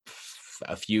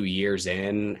a few years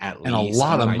in at And least. a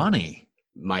lot of money.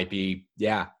 Might be,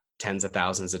 yeah, tens of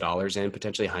thousands of dollars in,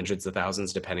 potentially hundreds of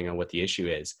thousands, depending on what the issue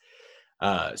is.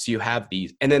 So you have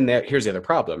these, and then here's the other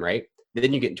problem, right?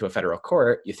 Then you get into a federal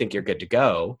court, you think you're good to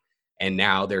go. And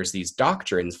now there's these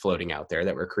doctrines floating out there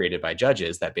that were created by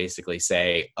judges that basically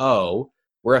say, oh,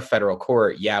 we're a federal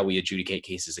court. Yeah, we adjudicate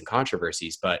cases and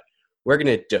controversies, but we're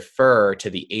going to defer to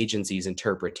the agency's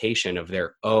interpretation of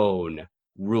their own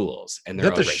rules and their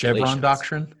own regulations. Is that the Chevron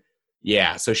doctrine?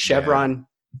 Yeah. So Chevron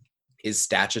is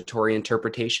statutory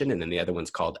interpretation, and then the other one's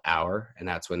called Auer, and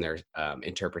that's when they're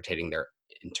interpreting their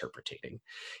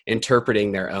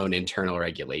own internal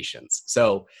regulations.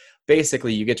 So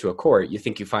basically, you get to a court, you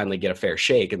think you finally get a fair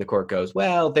shake, and the court goes,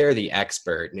 well, they're the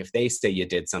expert, and if they say you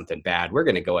did something bad, we're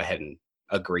going to go ahead and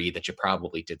agree that you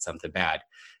probably did something bad,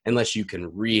 unless you can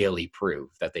really prove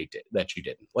that you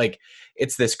didn't. Like,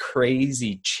 it's this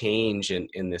crazy change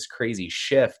in this crazy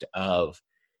shift of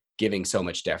giving so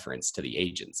much deference to the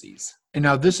agencies. And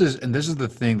now this is the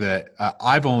thing that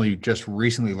I've only just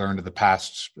recently learned in the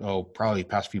past, probably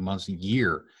past few months, a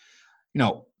year.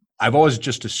 I've always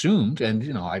just assumed,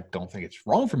 and I don't think it's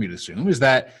wrong for me to assume, is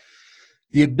that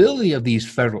the ability of these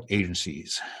federal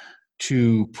agencies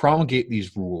to promulgate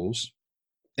these rules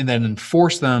and then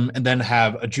enforce them and then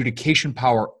have adjudication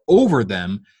power over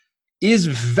them is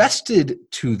vested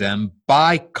to them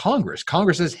by Congress.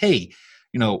 Congress says, hey,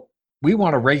 we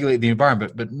want to regulate the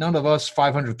environment, but none of us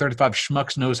 535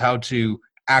 schmucks knows how to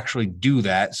actually do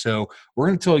that. So we're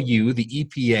going to tell you, the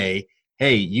EPA,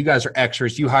 hey, you guys are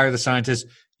experts. You hire the scientists.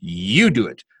 You do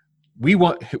it.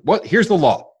 Here's the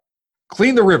law.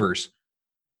 Clean the rivers.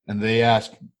 And they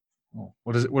ask,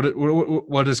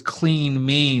 what does clean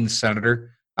mean,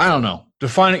 Senator? I don't know.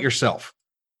 Define it yourself.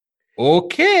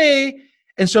 Okay.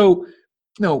 And so,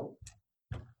 welcome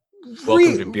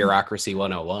to Bureaucracy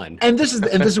 101. And this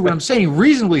is what I'm saying.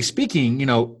 Reasonably speaking,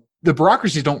 the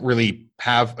bureaucracies don't really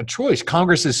have a choice.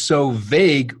 Congress is so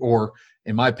vague, or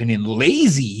in my opinion,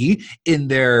 lazy in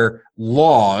their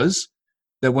laws,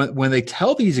 that when they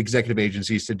tell these executive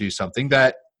agencies to do something,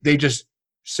 that they just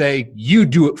say, you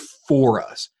do it for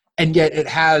us. And yet it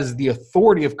has the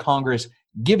authority of Congress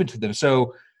given to them.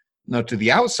 So, to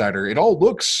the outsider, it all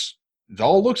looks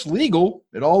legal.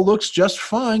 It all looks just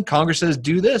fine. Congress says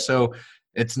do this, so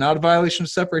it's not a violation of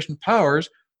separation of powers.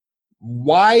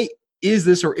 Why is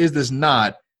this, or is this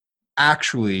not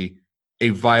actually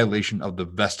a violation of the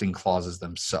vesting clauses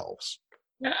themselves?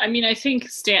 I mean, I think,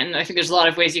 Stanton, there's a lot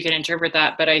of ways you can interpret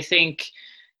that, but I think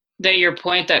that your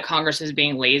point that Congress is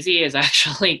being lazy is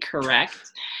actually correct.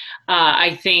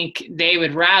 I think they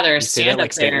would rather stand up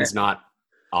there. Stanton's not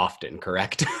often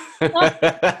correct.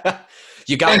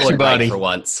 You got one right for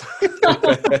once.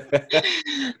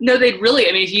 No, they'd really,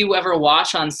 if you ever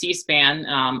watch on C-SPAN,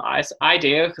 I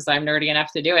do, because I'm nerdy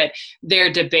enough to do it, their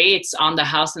debates on the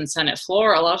House and Senate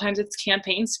floor, a lot of times it's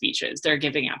campaign speeches they're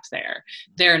giving up there.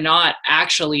 They're not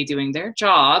actually doing their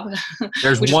job.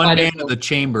 There's one man in the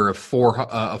chamber of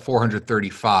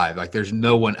 435. Like, there's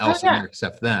no one else in there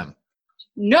except them.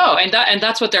 No, and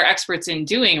that's what they're experts in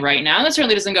doing right now. And that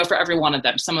certainly doesn't go for every one of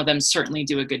them. Some of them certainly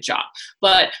do a good job,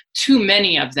 but too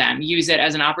many of them use it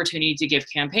as an opportunity to give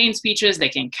campaign speeches. They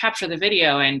can capture the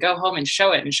video and go home and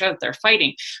show it and show that they're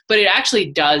fighting, but it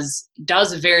actually does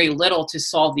very little to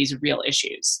solve these real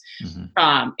issues.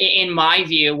 Mm-hmm. In my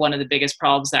view, one of the biggest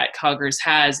problems that Congress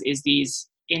has is these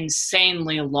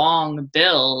insanely long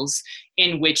bills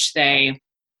in which they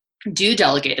do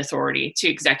delegate authority to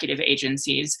executive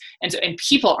agencies. And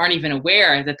people aren't even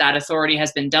aware that authority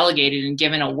has been delegated and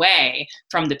given away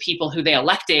from the people who they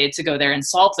elected to go there and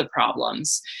solve the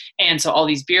problems. And so all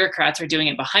these bureaucrats are doing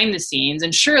it behind the scenes.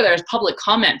 And sure, there's public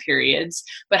comment periods,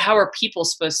 but how are people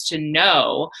supposed to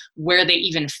know where they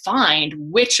even find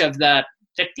which of the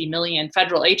 50 million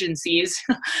federal agencies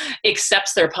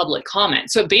accepts their public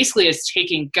comment? So it basically is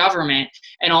taking government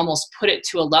and almost put it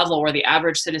to a level where the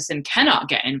average citizen cannot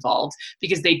get involved,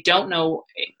 because they don't know.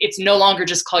 It's no longer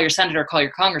just call your senator, call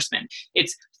your congressman.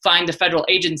 It's find the federal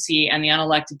agency and the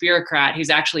unelected bureaucrat who's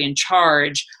actually in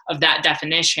charge of that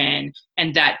definition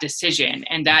and that decision.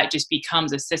 And that just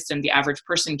becomes a system the average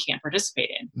person can't participate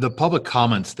in. The public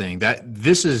comments thing, that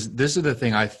this is the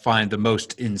thing I find the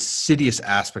most insidious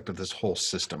aspect of this whole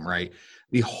system, right?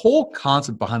 The whole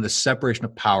concept behind the separation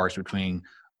of powers between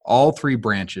all three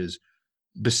branches,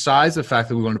 besides the fact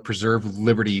that we want to preserve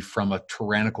liberty from a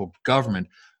tyrannical government,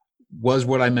 was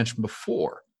what I mentioned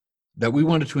before, that we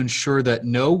wanted to ensure that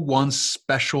no one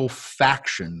special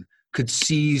faction could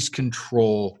seize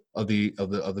control of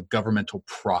the governmental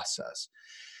process.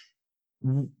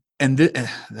 And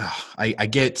I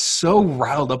get so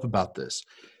riled up about this.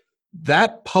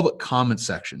 That public comment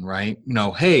section, right?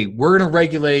 Hey, we're going to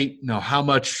regulate, how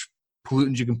much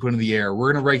pollutants you can put in the air.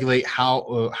 We're going to regulate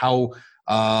how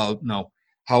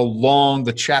long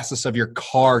the chassis of your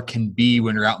car can be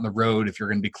when you're out on the road, if you're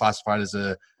going to be classified as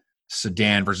a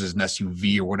sedan versus an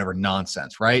SUV or whatever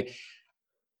nonsense, right?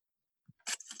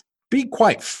 Be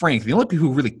quite frank, the only people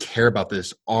who really care about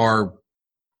this are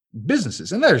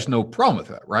businesses, and there's no problem with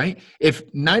that, right? If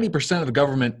 90% of the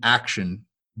government action,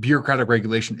 bureaucratic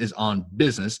regulation, is on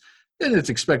business, then it's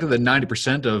expected that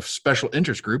 90% of special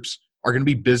interest groups are going to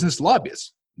be business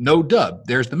lobbyists. No dub,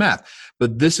 there's the math.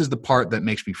 But this is the part that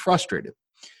makes me frustrated.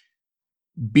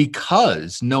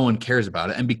 Because no one cares about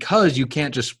it, and because you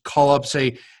can't just call up and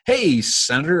say, hey,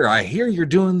 Senator, I hear you're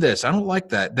doing this. I don't like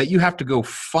that you have to go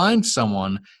find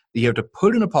someone that you have to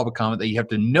put in a public comment, that you have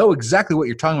to know exactly what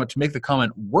you're talking about to make the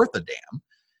comment worth a damn.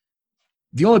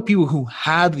 The only people who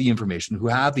have the information, who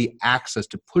have the access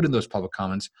to put in those public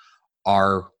comments,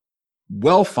 are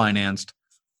well-financed,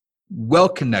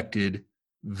 well-connected,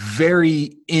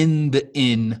 very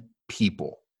in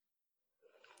people.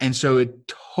 And so it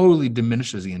totally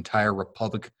diminishes the entire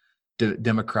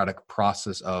democratic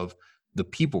process of the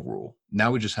people rule.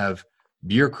 Now we just have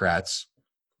bureaucrats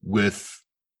with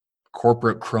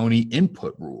corporate crony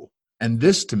input rule. And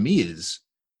this, to me, is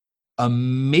a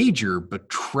major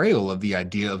betrayal of the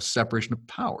idea of separation of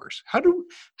powers. How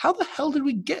the hell did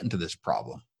we get into this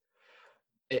problem?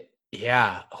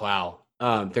 Yeah. Wow.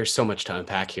 There's so much to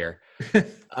unpack here.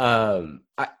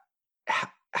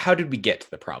 How did we get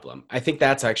to the problem? I think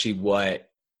that's actually what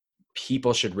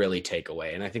people should really take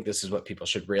away. And I think this is what people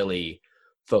should really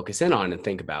focus in on and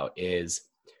think about is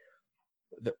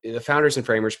the founders and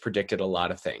framers predicted a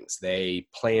lot of things. They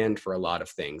planned for a lot of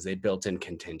things. They built in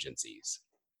contingencies.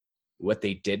 What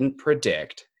they didn't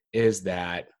predict is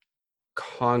that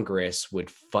Congress would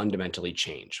fundamentally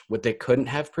change. What they couldn't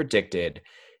have predicted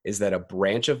is that a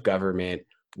branch of government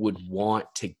would want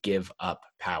to give up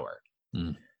power.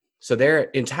 Mm. So their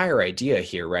entire idea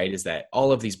here, right, is that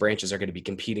all of these branches are going to be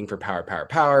competing for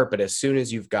power. But as soon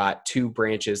as you've got two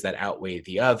branches that outweigh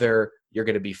the other, you're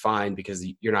going to be fine because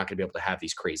you're not going to be able to have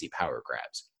these crazy power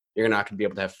grabs. You're not going to be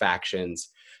able to have factions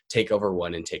take over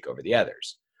one and take over the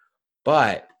others.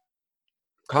 But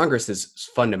Congress has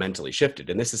fundamentally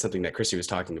shifted. And this is something that Christy was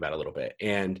talking about a little bit.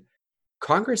 And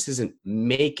Congress isn't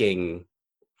making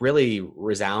really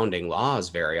resounding laws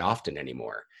very often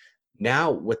anymore.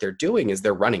 Now what they're doing is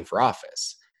they're running for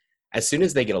office. As soon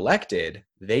as they get elected,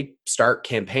 they start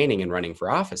campaigning and running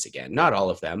for office again. Not all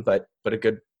of them, but a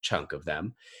good chunk of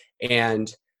them.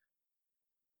 And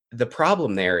the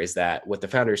problem there is that what the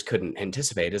founders couldn't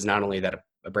anticipate is not only that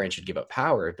a branch should give up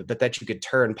power, but that you could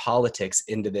turn politics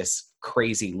into this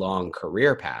crazy long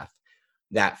career path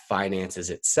that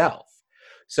finances itself.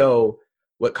 So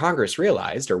what Congress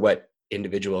realized, or what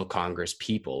individual Congress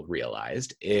people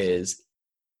realized, is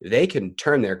they can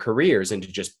turn their careers into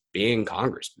just being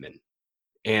congressmen.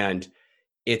 And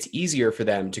it's easier for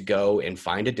them to go and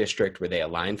find a district where they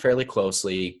align fairly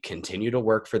closely, continue to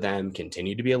work for them,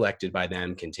 continue to be elected by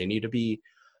them, continue to be,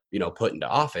 put into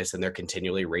office, and they're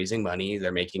continually raising money,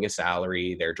 they're making a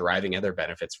salary, they're deriving other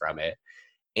benefits from it.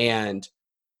 And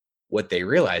what they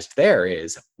realized there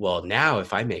is, well, now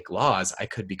if I make laws, I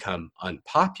could become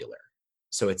unpopular.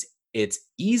 So it's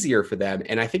easier for them.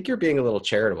 And I think you're being a little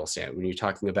charitable, Stan, when you're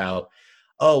talking about,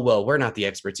 oh, well, we're not the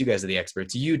experts. You guys are the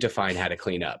experts. You define how to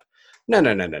clean up. No.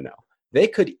 They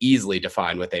could easily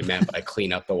define what they meant by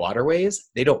clean up the waterways.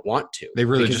 They don't want to. They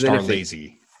really just are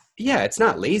lazy. Yeah, it's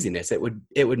not laziness. It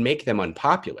would make them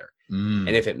unpopular. And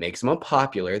if it makes them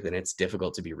unpopular, then it's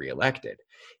difficult to be reelected.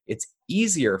 It's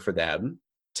easier for them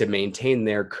to maintain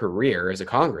their career as a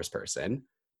congressperson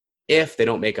if they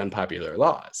don't make unpopular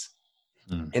laws.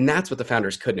 And that's what the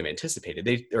founders couldn't have anticipated.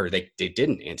 They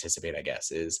didn't anticipate, I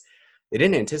guess, is they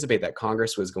didn't anticipate that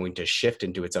Congress was going to shift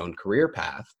into its own career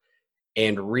path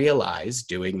and realize,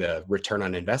 doing the return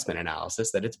on investment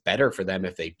analysis, that it's better for them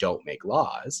if they don't make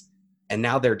laws. And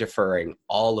now they're deferring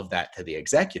all of that to the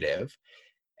executive.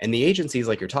 And the agencies,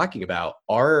 like you're talking about,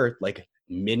 are like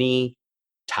mini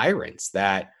tyrants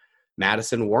that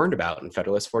Madison warned about in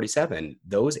Federalist 47.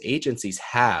 Those agencies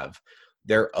have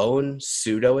their own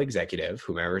pseudo executive,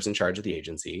 whomever's in charge of the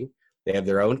agency. They have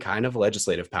their own kind of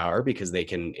legislative power because they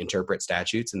can interpret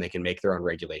statutes and they can make their own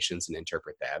regulations and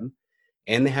interpret them.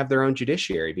 And they have their own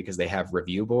judiciary because they have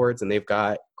review boards and they've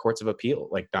got courts of appeal,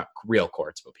 like not real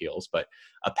courts of appeals, but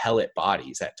appellate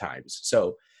bodies at times.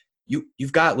 So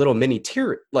you've got little mini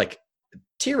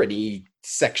tyranny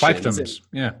sections. Fiefdoms,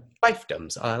 yeah.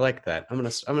 Fiefdoms. Oh, I like that. I'm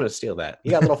gonna steal that.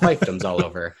 You got little fiefdoms all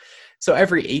over. So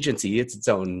every agency is its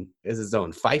own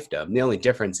fiefdom. The only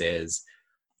difference is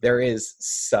there is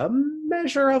some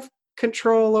measure of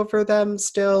control over them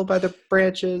still by the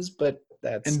branches, but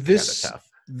that's kind of tough.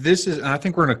 This is, and I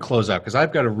think we're going to close out because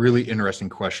I've got a really interesting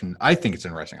question. I think it's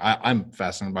interesting. I'm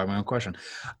fascinated by my own question.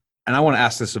 And I want to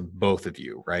ask this of both of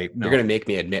you, right? No. You're going to make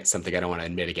me admit something I don't want to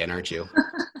admit again, aren't you?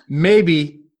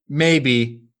 Maybe.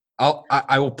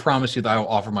 I will promise you that I will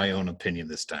offer my own opinion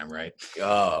this time, right?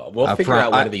 Oh, we'll figure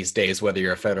out one of these days whether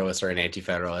you're a Federalist or an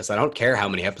anti-Federalist. I don't care how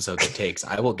many episodes it takes.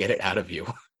 I will get it out of you.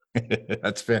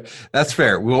 That's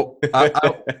fair. We'll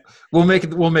make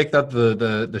that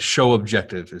the show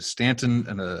objective is Stanton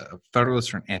and a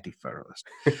Federalist or an anti-Federalist.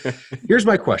 Here's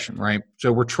my question, right?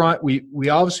 So we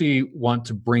obviously want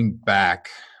to bring back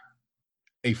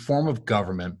a form of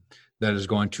government that is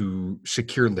going to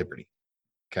secure liberty.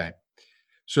 Okay.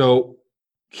 So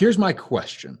here's my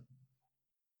question.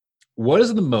 What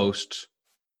is the most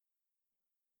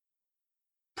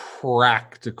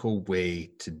practical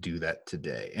way to do that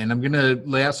today? And I'm going to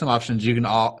lay out some options. You can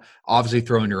obviously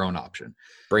throw in your own option.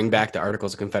 Bring back the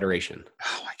Articles of Confederation.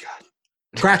 Oh my God.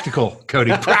 Practical,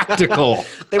 Cody, practical.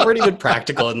 They weren't even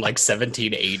practical in like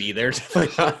 1780. They're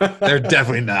definitely not. They're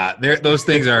definitely not. Those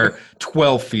things are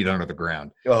 12 feet under the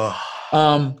ground.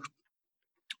 Oh.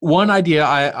 One idea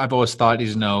I've always thought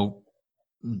is,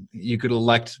 you could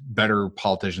elect better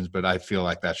politicians, but I feel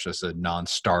like that's just a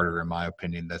non-starter in my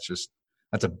opinion. That's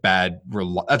a bad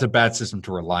system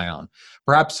to rely on.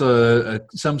 Perhaps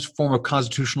some form of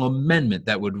constitutional amendment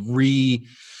that would repurpose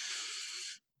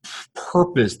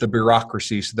the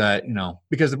bureaucracy so that,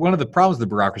 because one of the problems with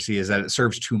the bureaucracy is that it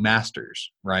serves two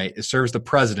masters, right? It serves the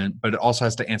president, but it also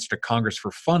has to answer to Congress for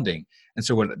funding. And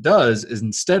so what it does is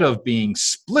instead of being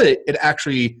split, it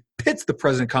actually pits the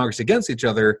president and Congress against each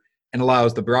other and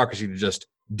allows the bureaucracy to just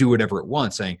do whatever it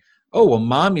wants, saying, oh, well,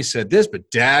 mommy said this, but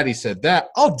daddy said that.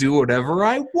 I'll do whatever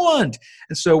I want.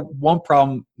 And so one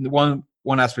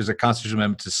aspect is a constitutional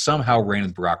amendment to somehow rein in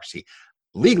the bureaucracy.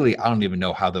 Legally, I don't even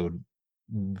know how that would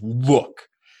look.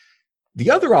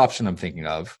 The other option I'm thinking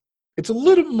of, it's a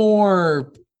little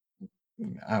more,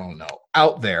 I don't know,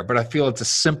 out there, but I feel it's a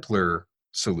simpler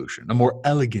solution, a more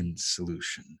elegant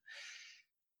solution,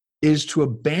 is to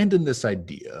abandon this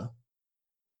idea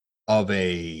of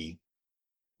a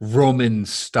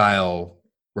Roman-style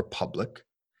republic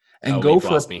and go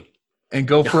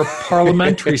for a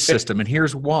parliamentary system. And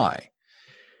here's why.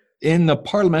 In the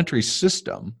parliamentary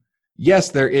system,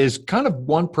 yes, there is kind of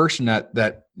one person that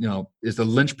is the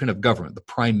linchpin of government, the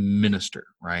prime minister,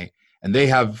 right? And they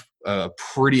have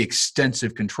pretty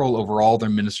extensive control over all their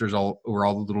ministers, over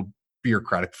all the little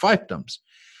bureaucratic fiefdoms.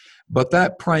 But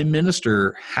that prime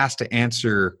minister has to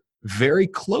answer very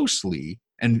closely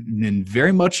and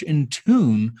very much in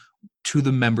tune to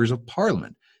the members of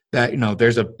parliament. That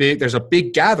there's a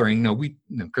big gathering.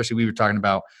 Chrissy, we were talking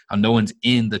about how no one's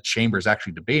in the chambers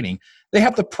actually debating. They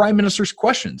have the prime minister's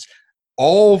questions.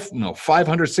 All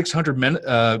 500,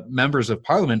 600 members of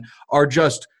parliament are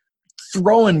just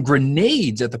throwing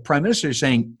grenades at the prime minister,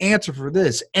 saying, "Answer for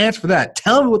this, answer for that.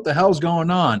 Tell me what the hell's going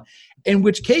on." In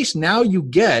which case, now you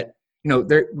get.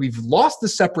 We've lost the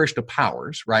separation of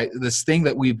powers, right? This thing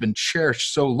that we've been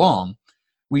cherished so long,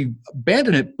 we've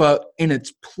abandoned it, but in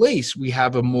its place, we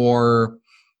have a more,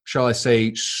 shall I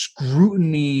say,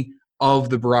 scrutiny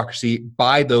of the bureaucracy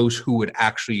by those who would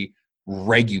actually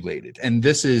regulate it. And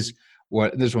this is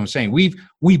what I'm saying. We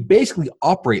basically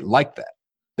operate like that.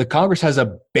 The Congress has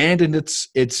abandoned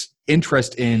its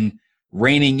interest in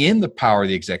reining in the power of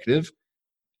the executive,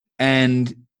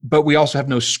 but we also have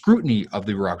no scrutiny of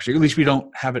the bureaucracy. At least we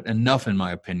don't have it enough, in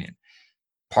my opinion.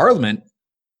 Parliament,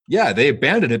 yeah, they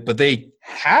abandoned it, but they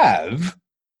have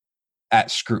at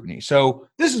scrutiny. So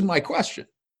this is my question.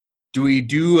 Do we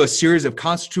do a series of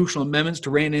constitutional amendments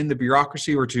to rein in the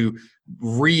bureaucracy or to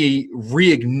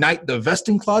reignite the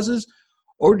vesting clauses?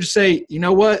 Or just say, you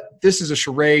know what, this is a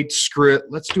charade, screw it,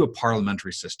 let's do a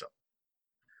parliamentary system?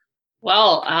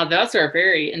 Well, those are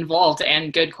very involved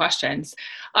and good questions.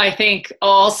 I think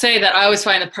I'll say that I always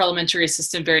find the parliamentary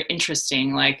system very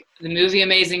interesting, like the movie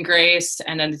Amazing Grace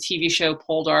and then the TV show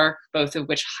Poldark, both of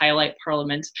which highlight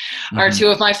Parliament, are Mhm. two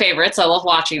of my favorites. I love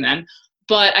watching them.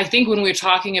 But I think when we're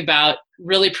talking about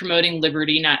really promoting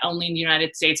liberty, not only in the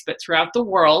United States, but throughout the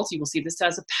world, you will see this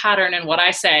as a pattern in what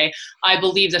I say. I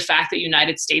believe the fact that the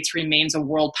United States remains a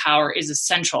world power is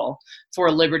essential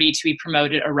for liberty to be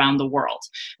promoted around the world.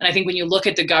 And I think when you look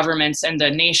at the governments and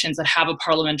the nations that have a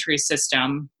parliamentary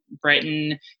system,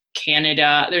 Britain,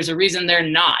 Canada, there's a reason they're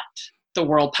not the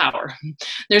world power.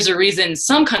 There's a reason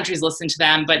some countries listen to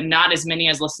them, but not as many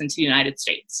as listen to the United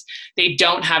States. They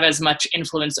don't have as much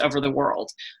influence over the world.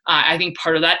 I think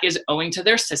part of that is owing to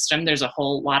their system. There's a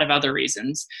whole lot of other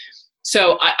reasons.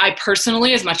 So I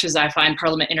personally, as much as I find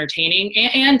Parliament entertaining,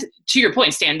 and to your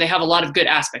point, Stan, they have a lot of good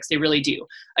aspects. They really do.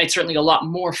 It's certainly a lot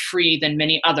more free than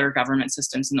many other government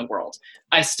systems in the world.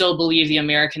 I still believe the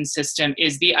American system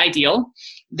is the ideal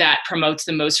that promotes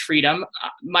the most freedom.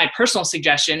 My personal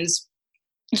suggestions,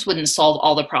 this wouldn't solve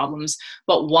all the problems,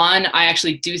 but one, I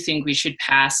actually do think we should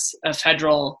pass a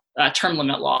federal term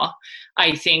limit law.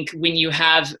 I think when you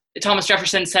have, Thomas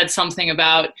Jefferson said something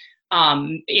about,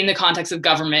 in the context of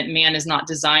government, man is not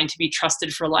designed to be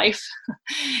trusted for life.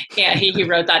 And he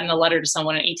wrote that in a letter to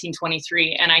someone in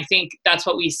 1823. And I think that's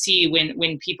what we see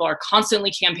when people are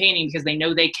constantly campaigning because they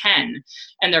know they can,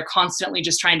 and they're constantly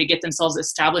just trying to get themselves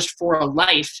established for a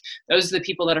life. Those are the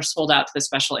people that are sold out to the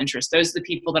special interest. Those are the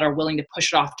people that are willing to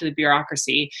push it off to the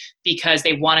bureaucracy because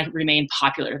they want to remain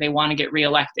popular. They want to get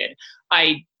reelected.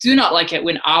 I do not like it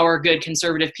when our good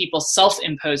conservative people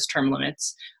self-impose term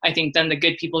limits. I think then the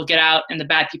good people get out and the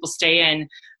bad people stay in.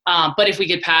 But if we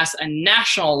could pass a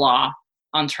national law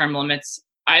on term limits,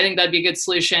 I think that'd be a good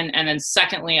solution. And then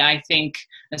secondly, I think,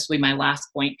 this will be my last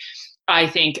point, I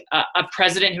think a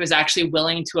president who is actually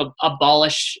willing to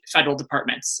abolish federal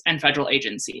departments and federal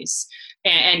agencies.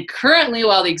 And currently,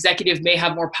 while the executive may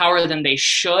have more power than they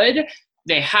should,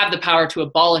 they have the power to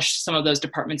abolish some of those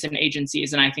departments and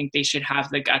agencies, and I think they should have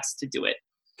the guts to do it.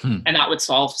 And that would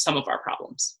solve some of our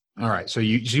problems. All right. So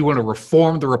you want to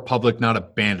reform the republic, not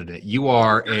abandon it. You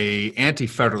are a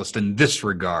anti-federalist in this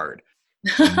regard.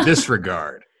 In this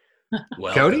regard.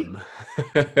 Welcome.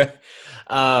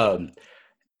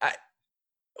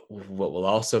 What will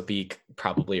also be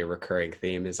probably a recurring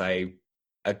theme is I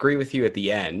agree with you at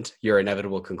the end, your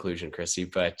inevitable conclusion, Christy,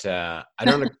 but I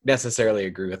don't necessarily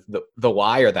agree with the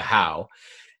why or the how.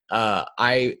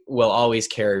 I will always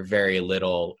care very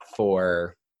little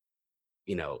for,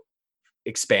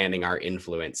 expanding our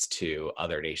influence to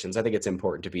other nations. I think it's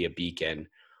important to be a beacon,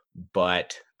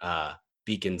 but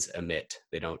beacons emit.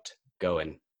 They don't go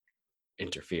and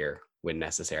interfere when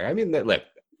necessary. I mean, look,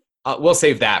 we'll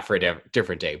save that for a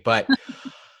different day, but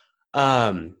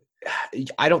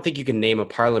I don't think you can name a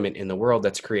parliament in the world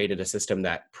that's created a system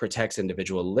that protects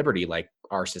individual liberty like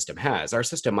our system has. Our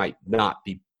system might not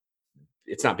be,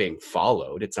 it's not being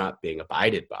followed, it's not being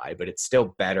abided by, but it's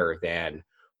still better than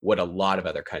what a lot of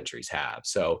other countries have.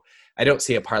 So I don't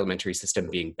see a parliamentary system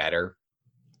being better.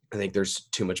 I think there's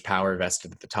too much power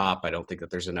vested at the top. I don't think that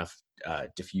there's enough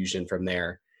diffusion from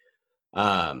there.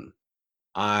 We'll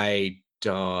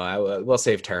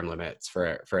save term limits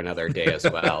for another day as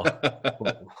well.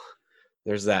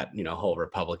 There's that, whole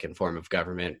Republican form of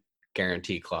government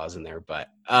guarantee clause in there. But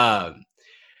I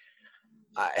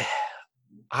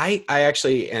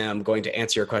actually am going to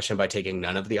answer your question by taking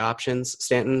none of the options,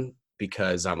 Stanton,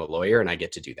 because I'm a lawyer and I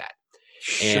get to do that.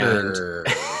 Sure.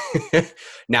 And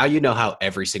now you know how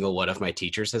every single one of my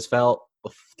teachers has felt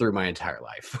through my entire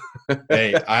life.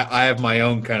 Hey, I have my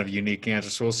own kind of unique answer,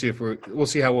 so we'll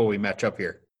see how well we match up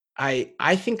here.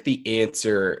 I think the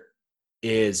answer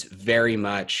is very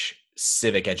much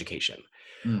civic education.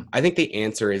 I think the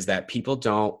answer is that people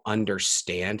don't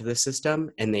understand the system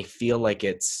and they feel like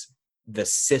the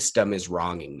system is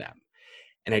wronging them.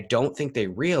 And I don't think they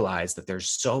realize that there's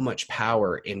so much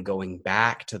power in going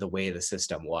back to the way the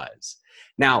system was.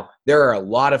 Now, there are a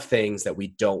lot of things that we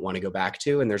don't want to go back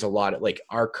to. And there's a lot of,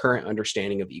 our current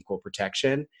understanding of equal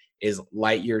protection is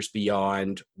light years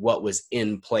beyond what was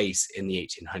in place in the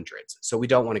 1800s. So we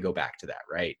don't want to go back to that,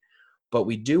 right? But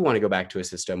we do want to go back to a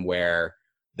system where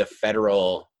the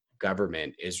federal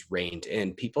government is reined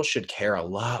in. People should care a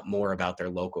lot more about their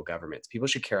local governments. People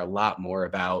should care a lot more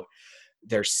about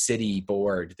their city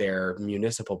board, their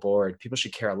municipal board. People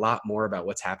should care a lot more about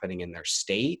what's happening in their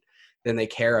state than they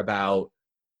care about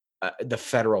the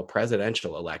federal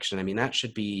presidential election. I mean, that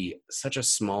should be such a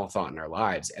small thought in our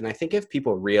lives. And I think if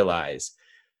people realize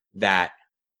that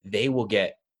they will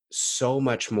get so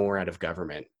much more out of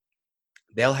government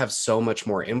they'll have so much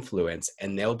more influence,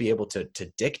 and they'll be able to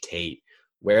dictate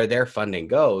where their funding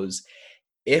goes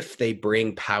if they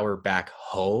bring power back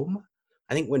home.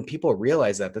 I think when people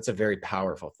realize that, that's a very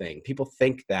powerful thing. People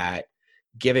think that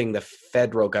giving the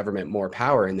federal government more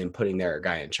power and then putting their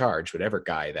guy in charge, whatever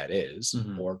guy that is,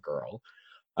 or girl,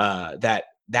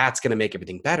 that's going to make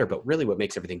everything better. But really what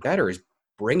makes everything better is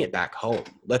bring it back home.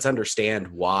 Let's understand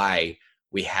why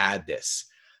we had this,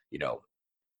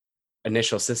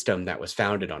 initial system that was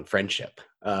founded on friendship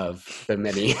of the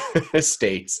many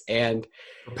states. And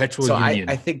perpetual so union.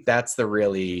 I think that's the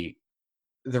really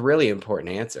important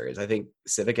answer is, I think,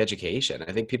 civic education.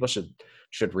 I think people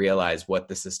should realize what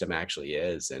the system actually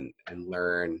is and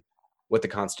learn what the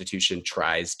Constitution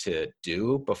tries to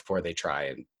do before they try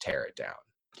and tear it down.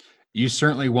 You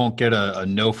certainly won't get a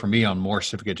no from me on more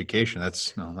civic education.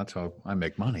 That's how I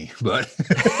make money. But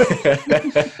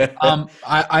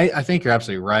I think you're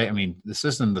absolutely right. I mean, the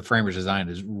system the framers designed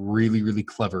is really, really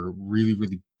clever, really,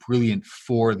 really brilliant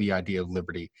for the idea of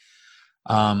liberty.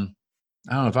 I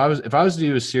don't know, if I was to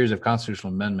do a series of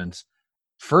constitutional amendments,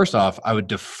 first off, I would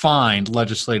define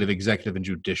legislative, executive, and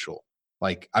judicial.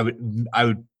 Like I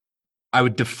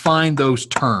would define those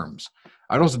terms.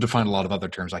 I'd also define a lot of other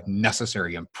terms like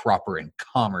necessary and proper and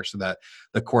commerce so that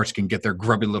the courts can get their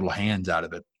grubby little hands out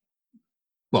of it.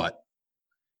 But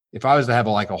if I was to have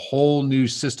a whole new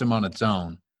system on its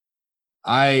own,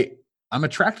 I'm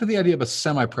attracted to the idea of a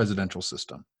semi-presidential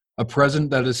system, a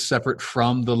president that is separate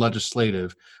from the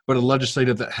legislative, but a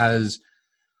legislative that has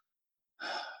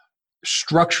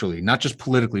structurally, not just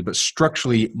politically, but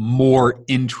structurally more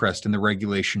interest in the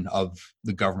regulation of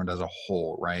the government as a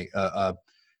whole, right?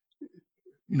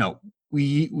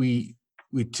 We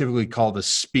typically call the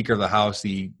Speaker of the House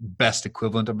the best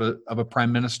equivalent of a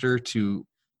prime minister to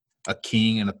a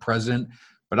king and a president.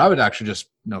 But I would actually just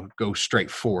go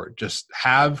straight forward. Just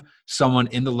have someone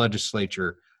in the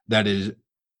legislature that is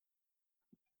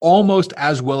almost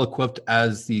as well equipped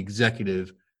as the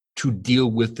executive to deal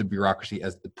with the bureaucracy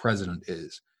as the president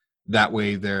is. That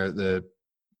way, I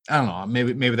don't know.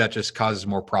 Maybe that just causes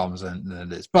more problems than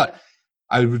it is. But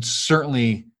I would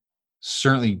certainly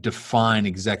define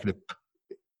executive,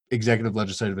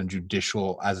 legislative, and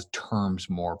judicial as terms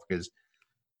more, because,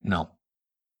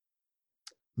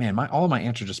 man, all of my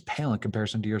answers just pale in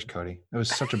comparison to yours, Cody. That was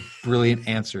such a brilliant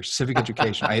answer. Civic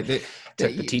education.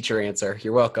 Took the teacher answer.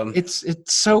 You're welcome. It's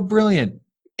so brilliant.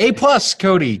 A+,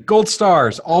 Cody. Gold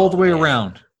stars all the way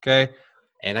around. Okay.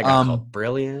 And I got called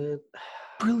brilliant.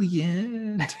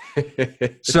 Brilliant.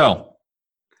 So,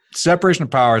 separation of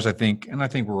powers, I think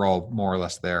we're all more or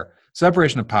less there.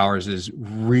 Separation of powers is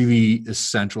really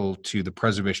essential to the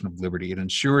preservation of liberty. It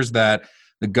ensures that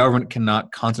the government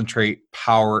cannot concentrate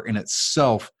power in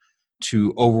itself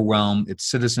to overwhelm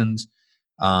its citizens.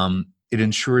 It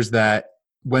ensures that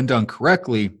when done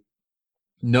correctly,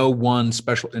 no one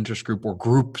special interest group or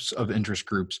groups of interest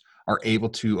groups are able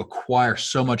to acquire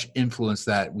so much influence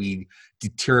that we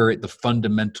deteriorate the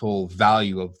fundamental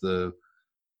value of the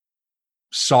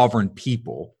sovereign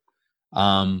people.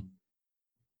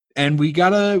 And we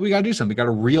gotta do something. We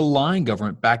gotta realign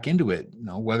government back into it.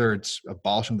 Whether it's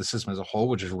abolishing the system as a whole,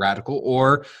 which is radical,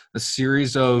 or a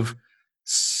series of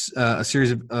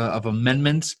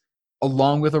amendments,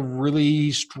 along with a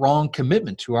really strong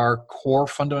commitment to our core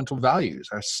fundamental values,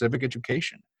 our civic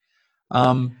education.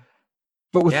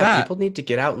 But with that, people need to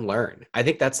get out and learn. I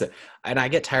think and I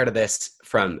get tired of this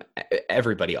from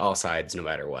everybody, all sides, no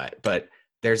matter what. But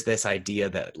there's this idea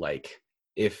that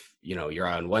if you're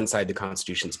on one side, the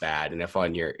Constitution's bad, and if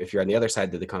you're on the other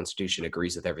side, that the Constitution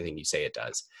agrees with everything you say it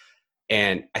does.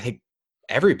 And I think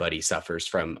everybody suffers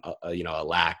from a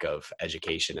lack of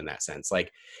education in that sense.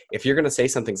 Like, if you're going to say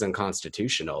something's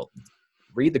unconstitutional,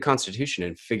 read the Constitution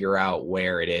and figure out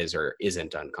where it is or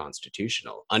isn't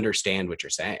unconstitutional. Understand what you're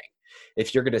saying.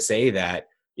 If you're going to say that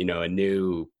a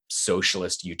new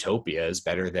socialist utopia is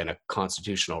better than a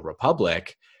constitutional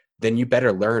republic, then you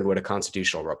better learn what a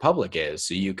constitutional republic is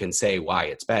so you can say why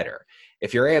it's better.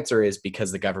 If your answer is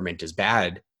because the government is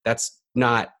bad,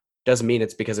 doesn't mean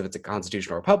it's because it's a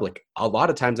constitutional republic. A lot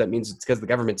of times that means it's because the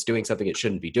government's doing something it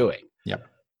shouldn't be doing. Yep.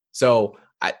 So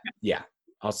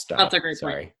I'll stop. That's a great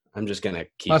Sorry. point. I'm just going to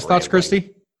keep last thoughts,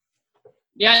 Christy?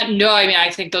 Yeah, no, I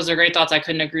think those are great thoughts. I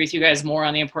couldn't agree with you guys more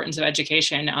on the importance of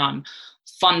education.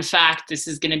 Fun fact, this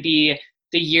is going to be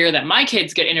the year that my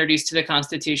kids get introduced to the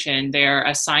Constitution. They're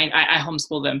assigned, I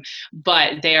homeschool them,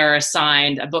 but they are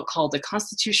assigned a book called The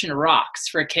Constitution Rocks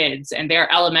for kids, and they're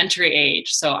elementary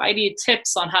age. So I need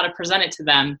tips on how to present it to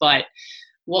them, but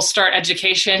we'll start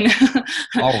education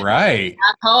all right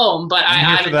at home. But I'm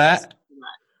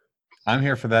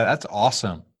here for that. That's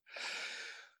awesome.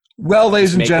 Well,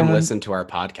 ladies and Make them gentlemen, listen to our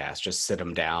podcast. Just sit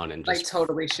them down and I just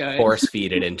totally should. force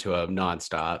feed it into a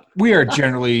nonstop. we are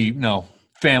generally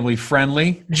family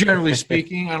friendly. Generally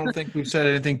speaking, I don't think we've said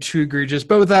anything too egregious.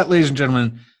 But with that, ladies and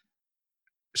gentlemen,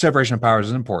 separation of powers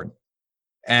is important,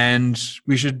 and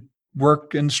we should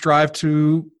work and strive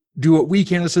to do what we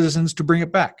can as citizens to bring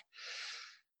it back.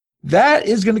 That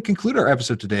is going to conclude our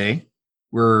episode today.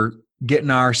 We're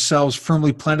getting ourselves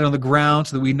firmly planted on the ground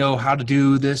so that we know how to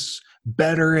do this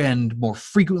better and more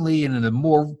frequently and in a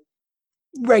more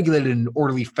regulated and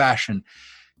orderly fashion.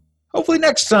 Hopefully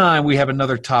next time we have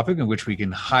another topic in which we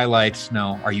can highlight,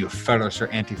 are you a Federalist or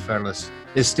anti-Federalist?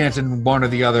 Is Stanton one or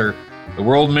the other? The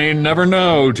world may never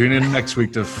know. Tune in next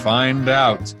week to find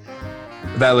out.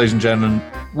 With that, ladies and gentlemen,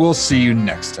 we'll see you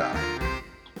next time.